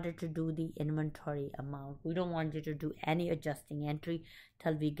just wanted to do the inventory amount. We don't want you to do any adjusting entry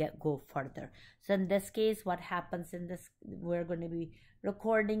till we go further. So in this case, what happens in this, we're going to be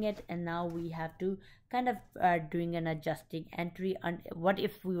recording it, and now we have to kind of doing an adjusting entry. And what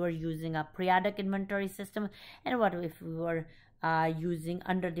if we were using a periodic inventory system, and what if we were using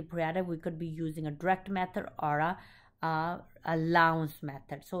under the periodic, we could be using a direct method or a allowance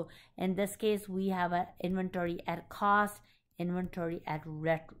method. So in this case, we have an inventory at cost, inventory at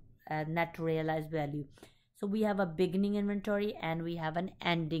net realized value. So we have a beginning inventory and we have an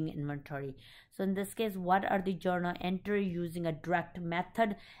ending inventory. So in this case, what are the journal entry using a direct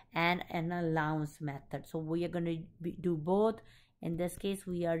method and an allowance method? So we are going to do both. In this case,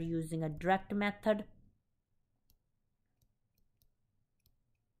 we are using a direct method.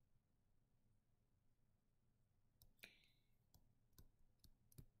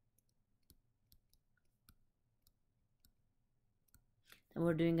 And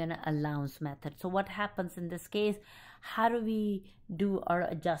we're doing an allowance method. So what happens in this case? How do we do our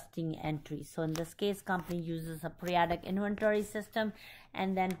adjusting entries? So in this case, company uses a periodic inventory system,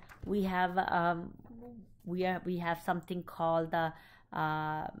 and then we have something called the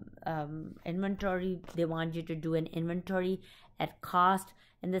inventory. They want you to do an inventory at cost.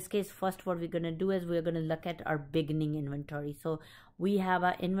 In this case, first what we're going to do is we're going to look at our beginning inventory. So we have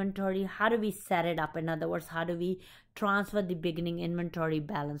an inventory. How do we set it up? In other words, how do we transfer the beginning inventory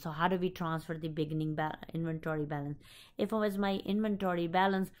balance? So how do we transfer the beginning inventory balance? If it was my inventory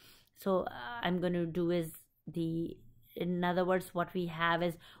balance, so I'm going to do is in other words, what we have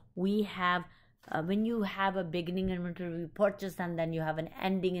is we have when you have a beginning inventory, we purchased, and then you have an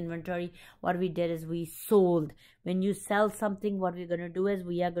ending inventory. What we did is we sold. When you sell something, what we're going to do is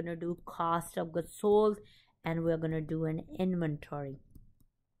we are going to do cost of goods sold, and we're going to do an inventory.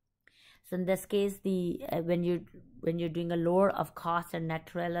 So in this case, when you're doing a lower of cost and net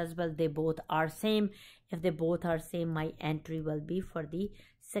realizable, they both are same. If they both are same, my entry will be for the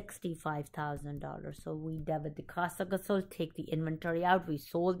 $65,000. So we debit the cost of goods sold, take the inventory out, we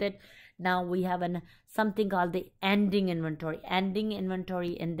sold it. Now we have something called the ending inventory. Ending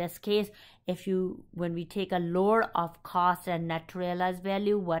inventory in this case, when we take a lower of cost and net realized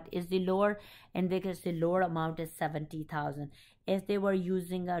value, what is the lower? In this case, the lower amount is 70,000. If they were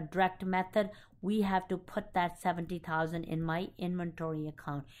using a direct method, we have to put that 70,000 in my inventory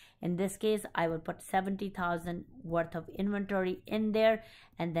account. In this case, I will put 70,000 worth of inventory in there,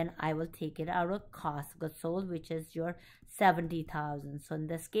 and then I will take it out of cost of goods sold, which is your 70,000. So in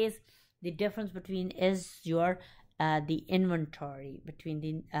this case, the difference between is your the inventory between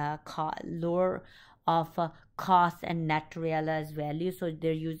the lower of cost and net realized value. So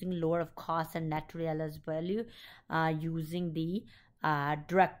they're using lower of cost and net realized value using the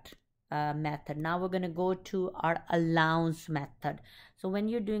direct method. Now we're going to go to our allowance method. So when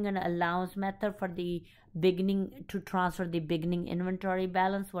you're doing an allowance method for the beginning, to transfer the beginning inventory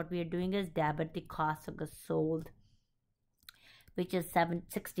balance, what we are doing is debit the cost of goods sold, which is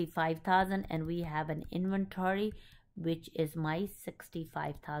 65,000, and we have an inventory which is my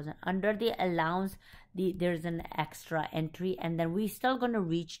 65,000. Under the allowance, there's an extra entry, and then we still going to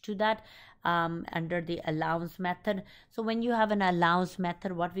reach to that under the allowance method. So when you have an allowance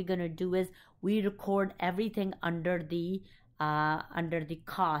method, what we're going to do is we record everything under the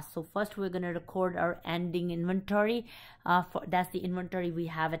cost. So first we're going to record our ending inventory. That's the inventory we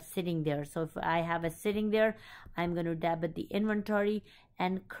have it sitting there. So if I have it sitting there, I'm going to debit the inventory,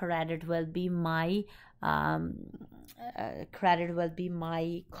 and credit will be my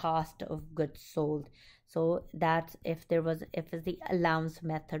cost of goods sold. So that's if the allowance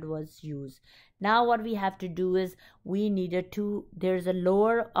method was used. Now what we have to do is there's a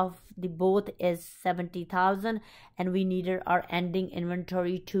lower of the both is 70,000, and we needed our ending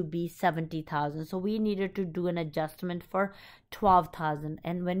inventory to be 70,000. So we needed to do an adjustment for 12,000.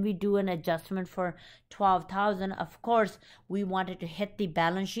 And when we do an adjustment for 12,000, of course, we wanted to hit the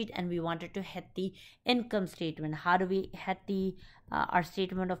balance sheet and we wanted to hit the income statement. How do we hit the our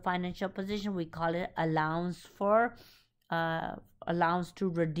statement of financial position? We call it allowance to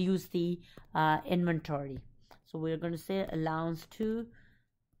reduce the inventory. So we're going to say allowance to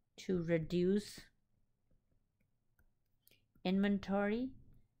reduce inventory,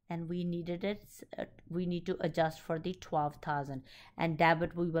 and we need to adjust for the 12,000, and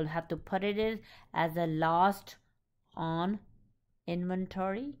debit we will have to put it in as a loss on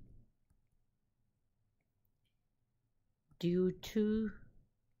inventory due to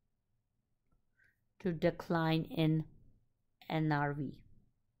decline in NRV.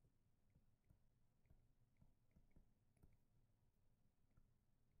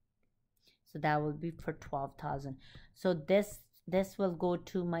 So that will be for 12,000. So this will go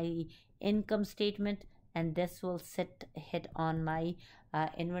to my income statement, and this will hit on my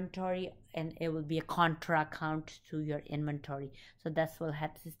inventory, and it will be a contra account to your inventory. So this will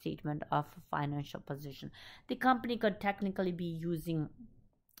hit the statement of financial position. The company could technically be using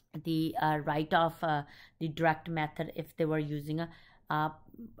the write-off, the direct method, if they were using a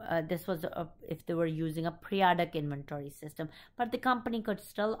this was if they were using a periodic inventory system, but the company could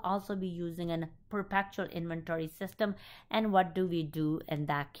still also be using a perpetual inventory system. And what do we do in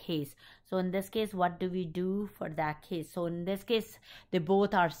that case? So in this case, what do we do for that case? So in this case, they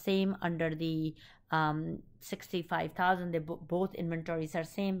both are same under the 65,000. They both inventories are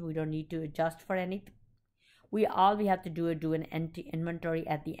same. We don't need to adjust for anything. We have to do is do an empty inventory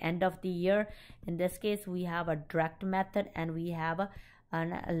at the end of the year. In this case, we have a direct method and we have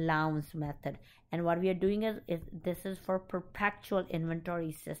an allowance method. And what we are doing is this is for perpetual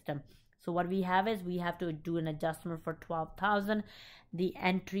inventory system. So what we have is we have to do an adjustment for 12,000. The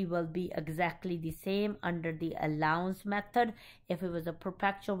entry will be exactly the same under the allowance method. If it was a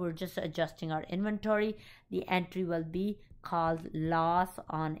perpetual, we're just adjusting our inventory. The entry will be called loss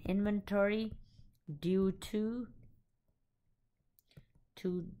on inventory due to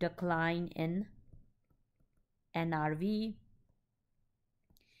decline in NRV,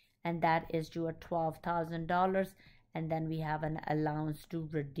 and that is due at $12,000. And then we have an allowance to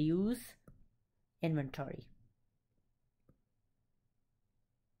reduce inventory.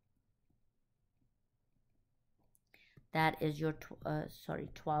 That is your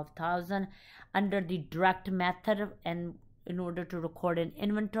 12,000 under the direct method. And in order to record an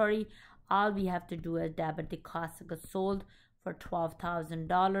inventory, all we have to do is debit the cost of goods sold for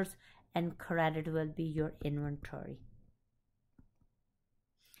 $12,000 and credit will be your inventory.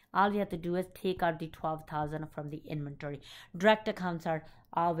 All you have to do is take out the 12,000 from the inventory. Direct accounts are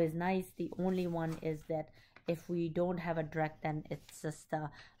always nice. The only one is that if we don't have a direct, then it's just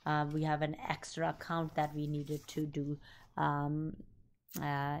we have an extra account that we needed to do in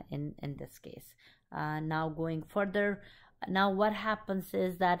this case. Now going further, now what happens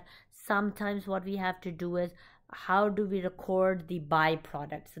is that sometimes what we have to do is how do we record the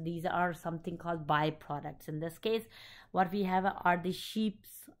byproducts. So these are something called byproducts. In this case, what we have are the sheep.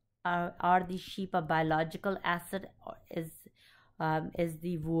 Are the sheep a biological asset, or is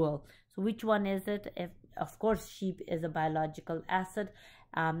the wool? So which one is it? If of course sheep is a biological asset,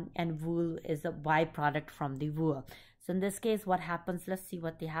 and wool is a byproduct from the wool. So in this case, what happens? Let's see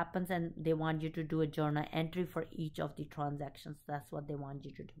what happens. And they want you to do a journal entry for each of the transactions. That's what they want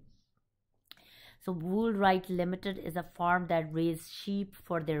you to do. So Woolrite Limited is a farm that raises sheep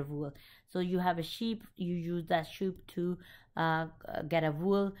for their wool. So you have a sheep, you use that sheep to get a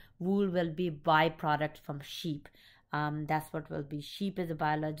wool. Wool will be byproduct from sheep. That's what will be. Sheep is a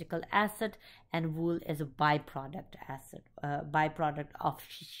biological asset and wool is a byproduct asset, byproduct of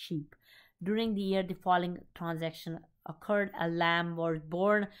sheep. During the year the following transaction occurred: a lamb was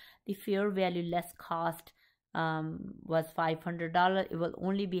born. The fair value less cost was $500. It will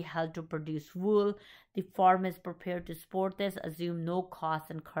only be held to produce wool. The farm is prepared to support this. Assume no cost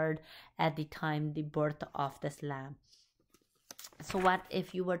incurred at the time the birth of this lamb. So what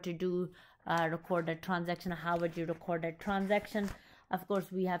if you were to do record a transaction? How would you record a transaction? Of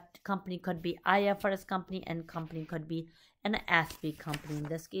course, we have company could be IFRS company and company could be an ASPE company. In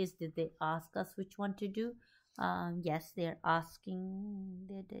this case, did they ask us which one to do? Yes, they're asking.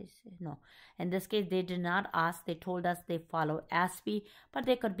 Did they say no? In this case, they did not ask. They told us they follow ASPE, but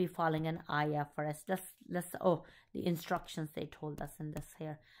they could be following an IFRS. Oh, the instructions they told us in this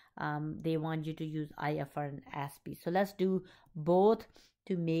here. They want you to use IFRS and ASPE. So let's do both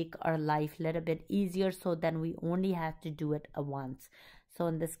to make our life a little bit easier. So then we only have to do it once. So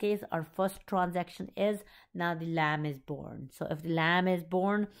in this case, our first transaction is now the lamb is born. So if the lamb is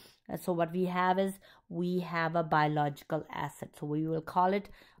born, so what we have is we have a biological asset. So we will call it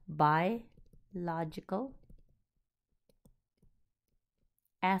biological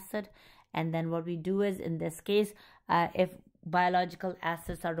asset. And then what we do is in this case, if biological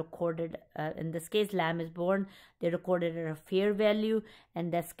assets are recorded, in this case lamb is born, they recorded at a fair value. In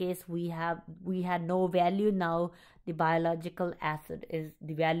this case we had no value. Now the biological asset is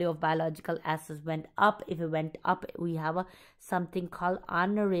the value of biological assets went up. If it went up, we have something called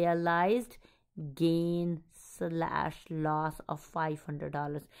unrealized gain / loss of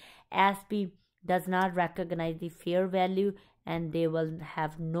 $500. ASPE does not recognize the fair value and they will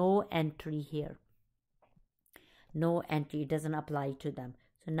have no entry here. No entry, it doesn't apply to them.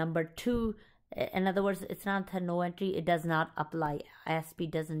 So number 2, in other words, it's not a no entry, it does not apply. ASPE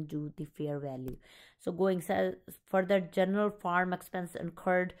doesn't do the fair value. So going further, general farm expense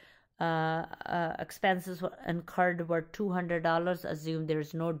incurred, expenses incurred were $200. Assume there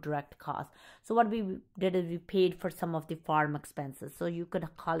is no direct cost. So what we did is we paid for some of the farm expenses. So you could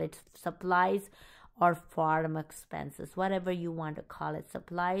call it supplies or farm expenses, whatever you want to call it,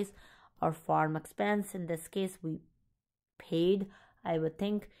 supplies or farm expense. In this case we paid. I would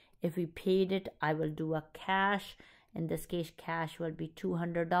think if we paid it, I will do a cash. In this case, cash will be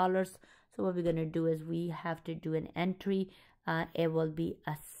 $200. So what we're going to do is we have to do an entry. It will be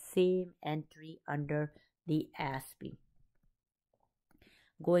a same entry under the ASPE.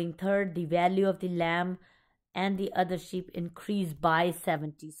 Going third, the value of the lamb and the other sheep increased by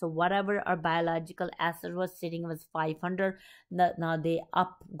 70. So whatever our biological asset was sitting was 500. Now they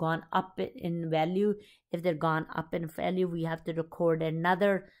gone up in value. If they're gone up in value, we have to record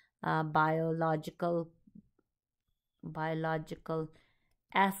another biological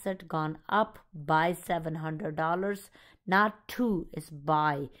asset gone up by $700. Not two, is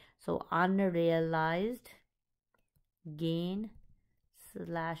by. So unrealized gain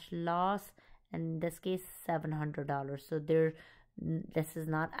 / loss, and in this case $700. So this is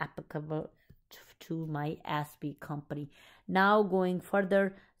not applicable to my ASPE company. Now going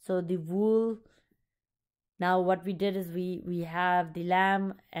further, so the wool, now what we did is we have the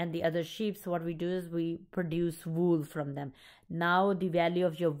lamb and the other sheep. So what we do is we produce wool from them. Now the value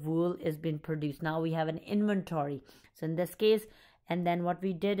of your wool is being produced. Now we have an inventory. So in this case, and then what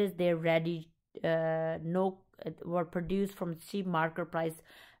we did is they're ready, were produced from sheep market price,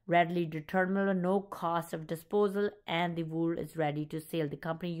 readily determinable, no cost of disposal, and the wool is ready to sell. The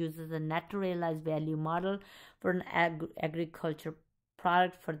company uses a net realized value model for an agriculture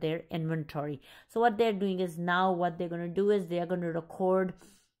product for their inventory. So what they're doing is, now what they're going to do is they're going to record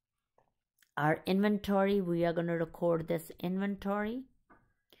our inventory. We are going to record this inventory.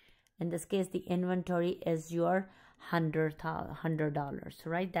 In this case, the inventory is your $100,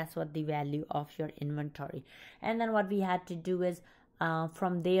 right? That's what the value of your inventory. And then what we had to do is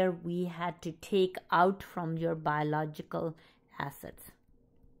from there we had to take out from your biological assets.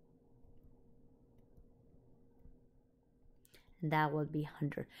 And that will be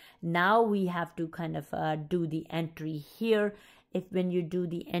 100. Now we have to kind of do the entry here. When you do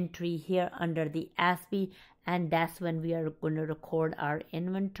the entry here under the ASPE, and that's when we are going to record our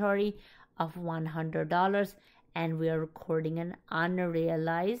inventory of $100, and we are recording an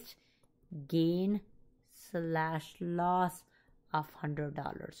unrealized gain / loss of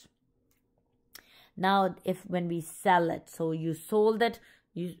 $100. Now when we sell it, so you sold it,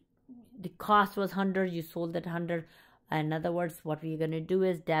 the cost was 100, you sold it 100. In other words, what we're going to do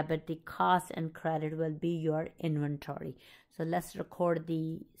is debit the cost and credit will be your inventory. So let's record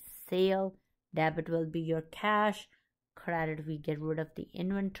the sale. Debit will be your cash. Credit, we get rid of the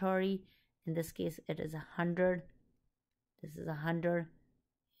inventory. In this case, it is 100. This is 100.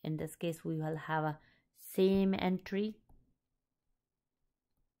 In this case, we will have a same entry.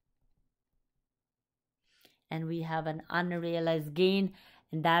 And we have an unrealized gain,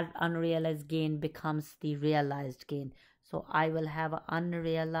 and that unrealized gain becomes the realized gain. So I will have an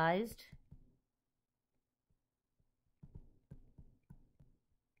unrealized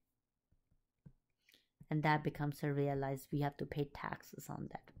and that becomes a realized. We have to pay taxes on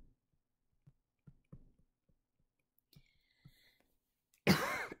that.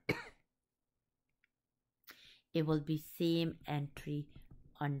 It will be same entry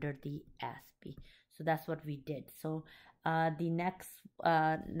under the ASPE. So that's what we did. So the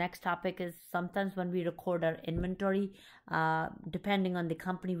next topic is, sometimes when we record our inventory, depending on the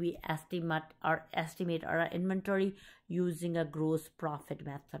company, we estimate our inventory using a gross profit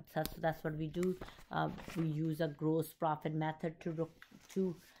method. So that's what we do. We use a gross profit method to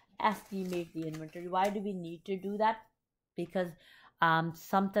estimate the inventory. Why do we need to do that? Because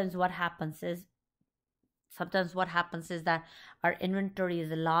sometimes what happens is that our inventory is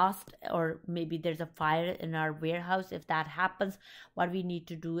lost, or maybe there's a fire in our warehouse. If that happens, what we need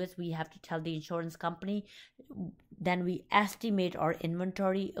to do is we have to tell the insurance company. Then we estimate our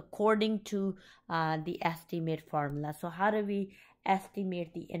inventory according to the estimate formula. So how do we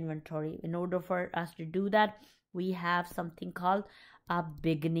estimate the inventory? In order for us to do that, we have something called a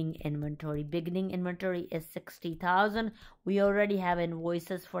beginning inventory. Beginning inventory is 60,000. We already have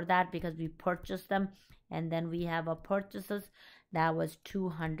invoices for that because we purchased them. And then we have a purchases that was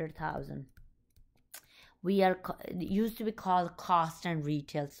 200,000. It used to be called cost and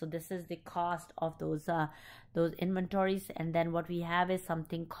retail. So this is the cost of those inventories. And then what we have is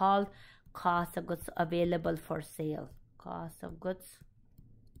something called cost of goods available for sale. Cost of goods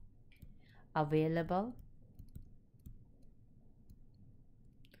available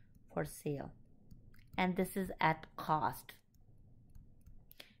for sale. And this is at cost.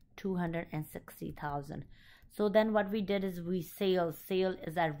 260,000. So then what we did is we sale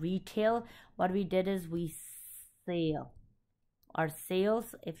is at retail. What we did is we sale. Our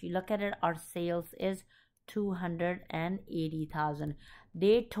sales, if you look at it, our sales is 280,000.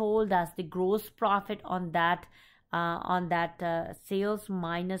 They told us the gross profit on that sales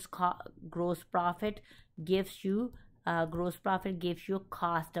minus gross profit, gives you gross profit gives you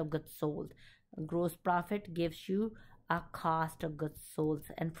cost of goods sold. Gross profit gives you a cost of goods sold,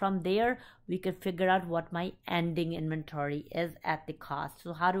 and from there we could figure out what my ending inventory is at the cost.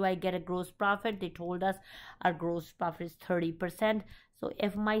 So how do I get a gross profit? They told us our gross profit is 30%. So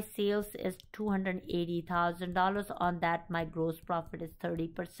if my sales is $280,000, on that my gross profit is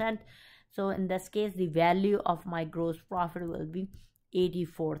 30%. So in this case, the value of my gross profit will be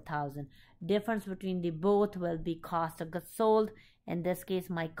 84,000. Difference between the both will be cost of goods sold. In this case,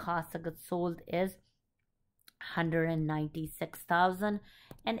 my cost of goods sold is 196,000.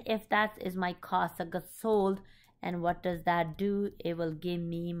 And if that is my cost of goods sold, and what does that do? It will give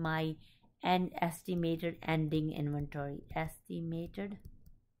me my estimated ending inventory. Estimated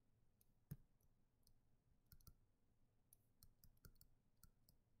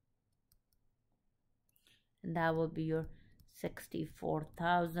and that will be your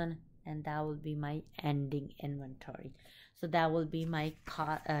 64,000, and that will be my ending inventory. So that will be my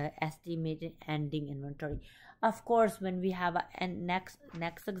estimated ending inventory. Of course, when we have a next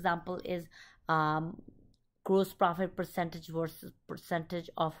example is gross profit percentage versus percentage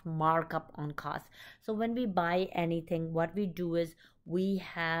of markup on cost. So when we buy anything, what we do is we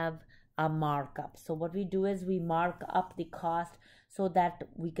have a markup. So what we do is we mark up the cost so that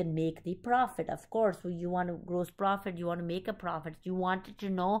we can make the profit. Of course, you want to gross profit, you want to make a profit, you wanted to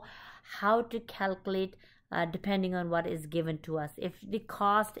know how to calculate depending on what is given to us. If the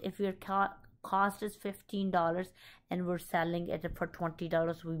cost, if your cost is $15 and we're selling it for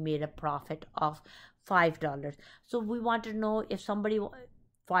 $20, we made a profit of $5. So we want to know if somebody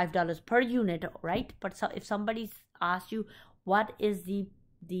 $5 per unit, right? But so if somebody asks you what is the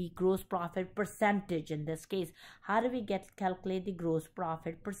gross profit percentage in this case, how do we calculate the gross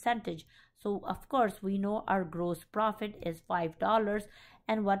profit percentage? So of course we know our gross profit is $5,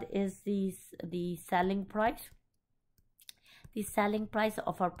 and what is the selling price? The selling price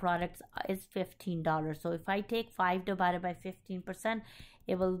of our products is $15. So if I take 5 divided by 15%,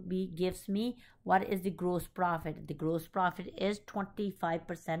 it will be gives me what is the gross profit. The gross profit is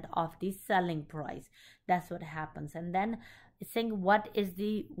 25% of the selling price. That's what happens. And then it's saying what is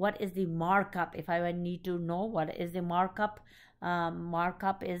the markup. If I need to know what is the markup,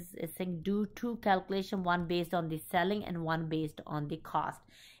 markup is saying do two calculation, one based on the selling and one based on the cost.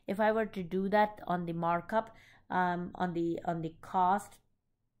 If I were to do that on the markup, on the cost,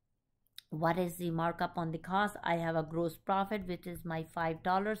 what is the markup on the cost? I have a gross profit which is my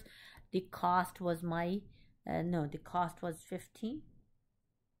 $5. The cost was my no, the cost was 15.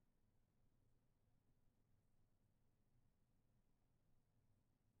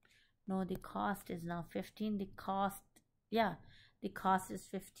 No, the cost is now 15. The cost, yeah, the cost is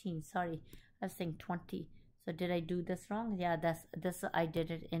 15. Sorry, I was saying 20. So did I do this wrong? Yeah, this I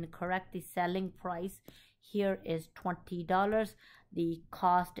did it incorrect. The selling price here is $20. The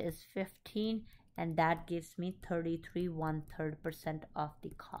cost is 15, and that gives me 33 1/3% of the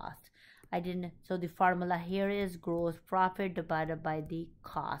cost. I didn't, so the formula here is gross profit divided by the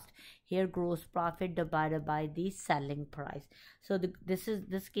cost. Here gross profit divided by the selling price. So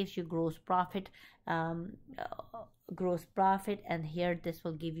this gives you gross profit, and here this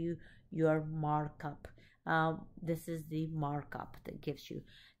will give you your markup. This is the markup that gives you.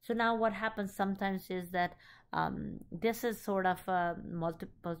 So now what happens sometimes is that this is sort of a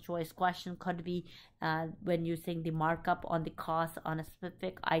multiple choice question. Could be when you're saying the markup on the cost on a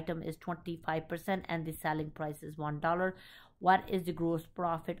specific item is 25% and the selling price is $1. What is the gross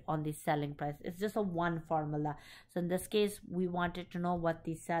profit on the selling price? It's just a one formula. So in this case, we wanted to know what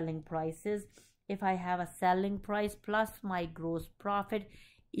the selling price is. If I have a selling price plus my gross profit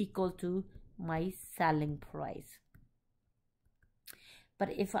equal to my selling price. But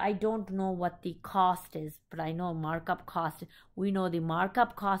if I don't know what the cost is, but I know markup cost, we know the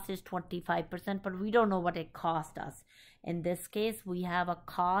markup cost is 25%, but we don't know what it cost us. In this case, we have a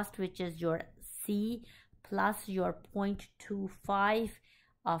cost which is your C plus your 0.25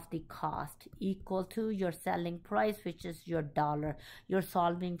 of the cost equal to your selling price, which is your dollar. You're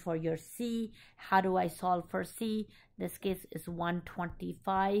solving for your C. How do I solve for C? This case is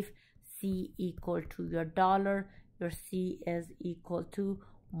 125. C equal to your dollar. Your C is equal to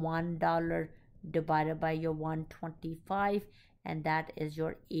 $1 divided by your 125, and that is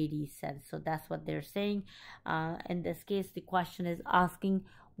your 80 cents. So that's what they're saying. In this case, the question is asking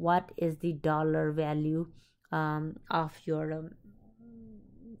what is the dollar value of your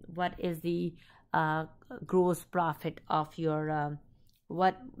what is the gross profit of your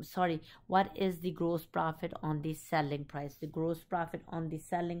what is the gross profit on the selling price? The gross profit on the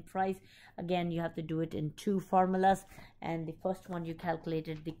selling price, again, you have to do it in two formulas. And the first one, you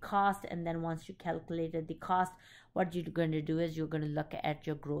calculated the cost, and then once you calculated the cost, what you're going to do is you're going to look at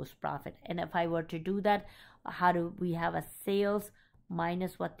your gross profit. And if I were to do that, how do we have a sales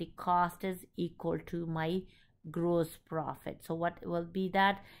minus what the cost is equal to my gross profit? So what will be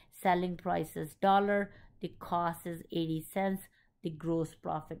that? Selling price is $1, the cost is 80 cents, the gross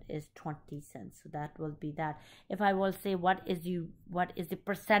profit is 20 cents. So that will be that. If I will say what is the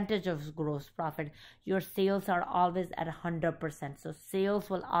percentage of gross profit, your sales are always at 100%. So sales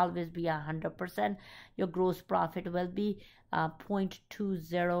will always be 100%. Your gross profit will be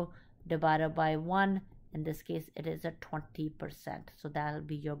 0.20 divided by 1. In this case, it is a 20%. So that will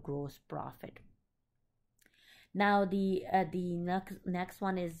be your gross profit. Now the next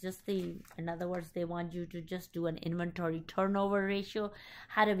one is just in other words, they want you to just do an inventory turnover ratio.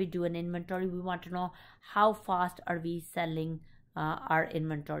 How do we do an inventory? We want to know how fast are we selling our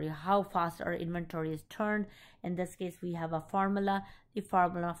inventory, how fast our inventory is turned. In this case, we have a formula. The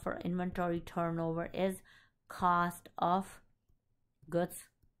formula for inventory turnover is cost of goods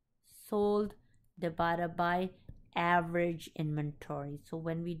sold divided by average inventory. So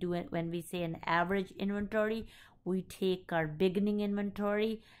when we say an average inventory, we take our beginning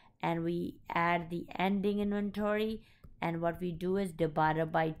inventory and we add the ending inventory, and what we do is divide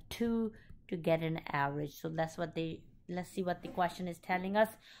it by 2 to get an average. So let's see what the question is telling us.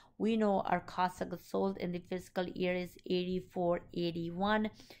 We know our cost of goods sold in the fiscal year is 8481.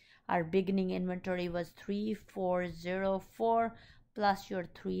 Our beginning inventory was 3404 plus your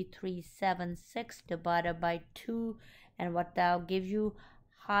 3376 divided by 2, and what that'll give you,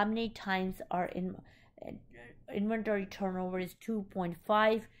 how many times our inventory turnover is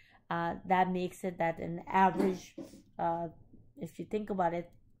 2.5. That makes it that an average, if you think about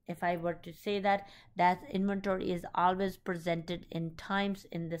it, if I were to say that inventory is always presented in times.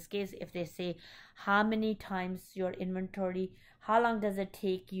 In this case, if they say how many times your inventory, how long does it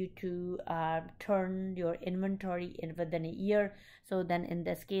take you to turn your inventory in within a year? So then in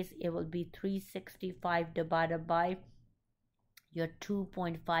this case, it will be 365 divided by your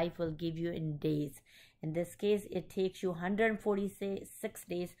 2.5 will give you in days. In this case, it takes you 146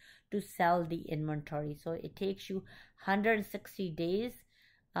 days to sell the inventory. So it takes you 160 days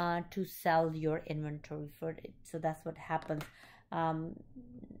to sell your inventory for it. So that's what happens.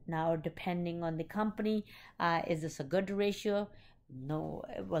 Now, depending on the company, is this a good ratio? No.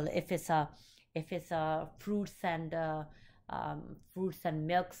 Well, if it's a fruits and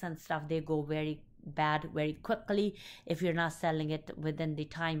milks and stuff, they go very bad very quickly. If you're not selling it within the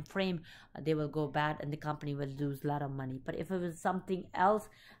time frame, they will go bad and the company will lose a lot of money. But if it was something else,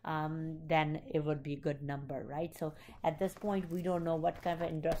 then it would be a good number, right? So at this point, we don't know what kind of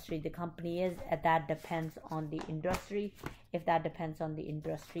industry the company is. That depends on the industry. If that depends on the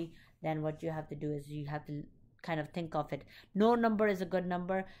industry, then what you have to do is you have to kind of think of it. No number is a good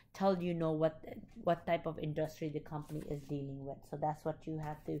number till you know what type of industry the company is dealing with. So that's what you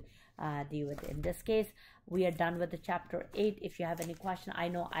have to deal with. In this case, we are done with the chapter 8. If you have any question, I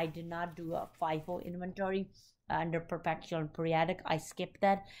know I did not do a FIFO inventory under perpetual and periodic. I skipped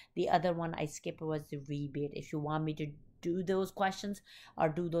that. The other one I skipped was the rebate. If you want me to do those questions or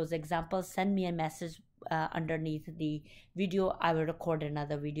do those examples, send me a message underneath the video. I will record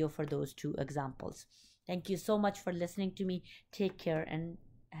another video for those 2 examples. Thank you so much for listening to me. Take care and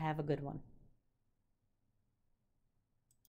have a good one.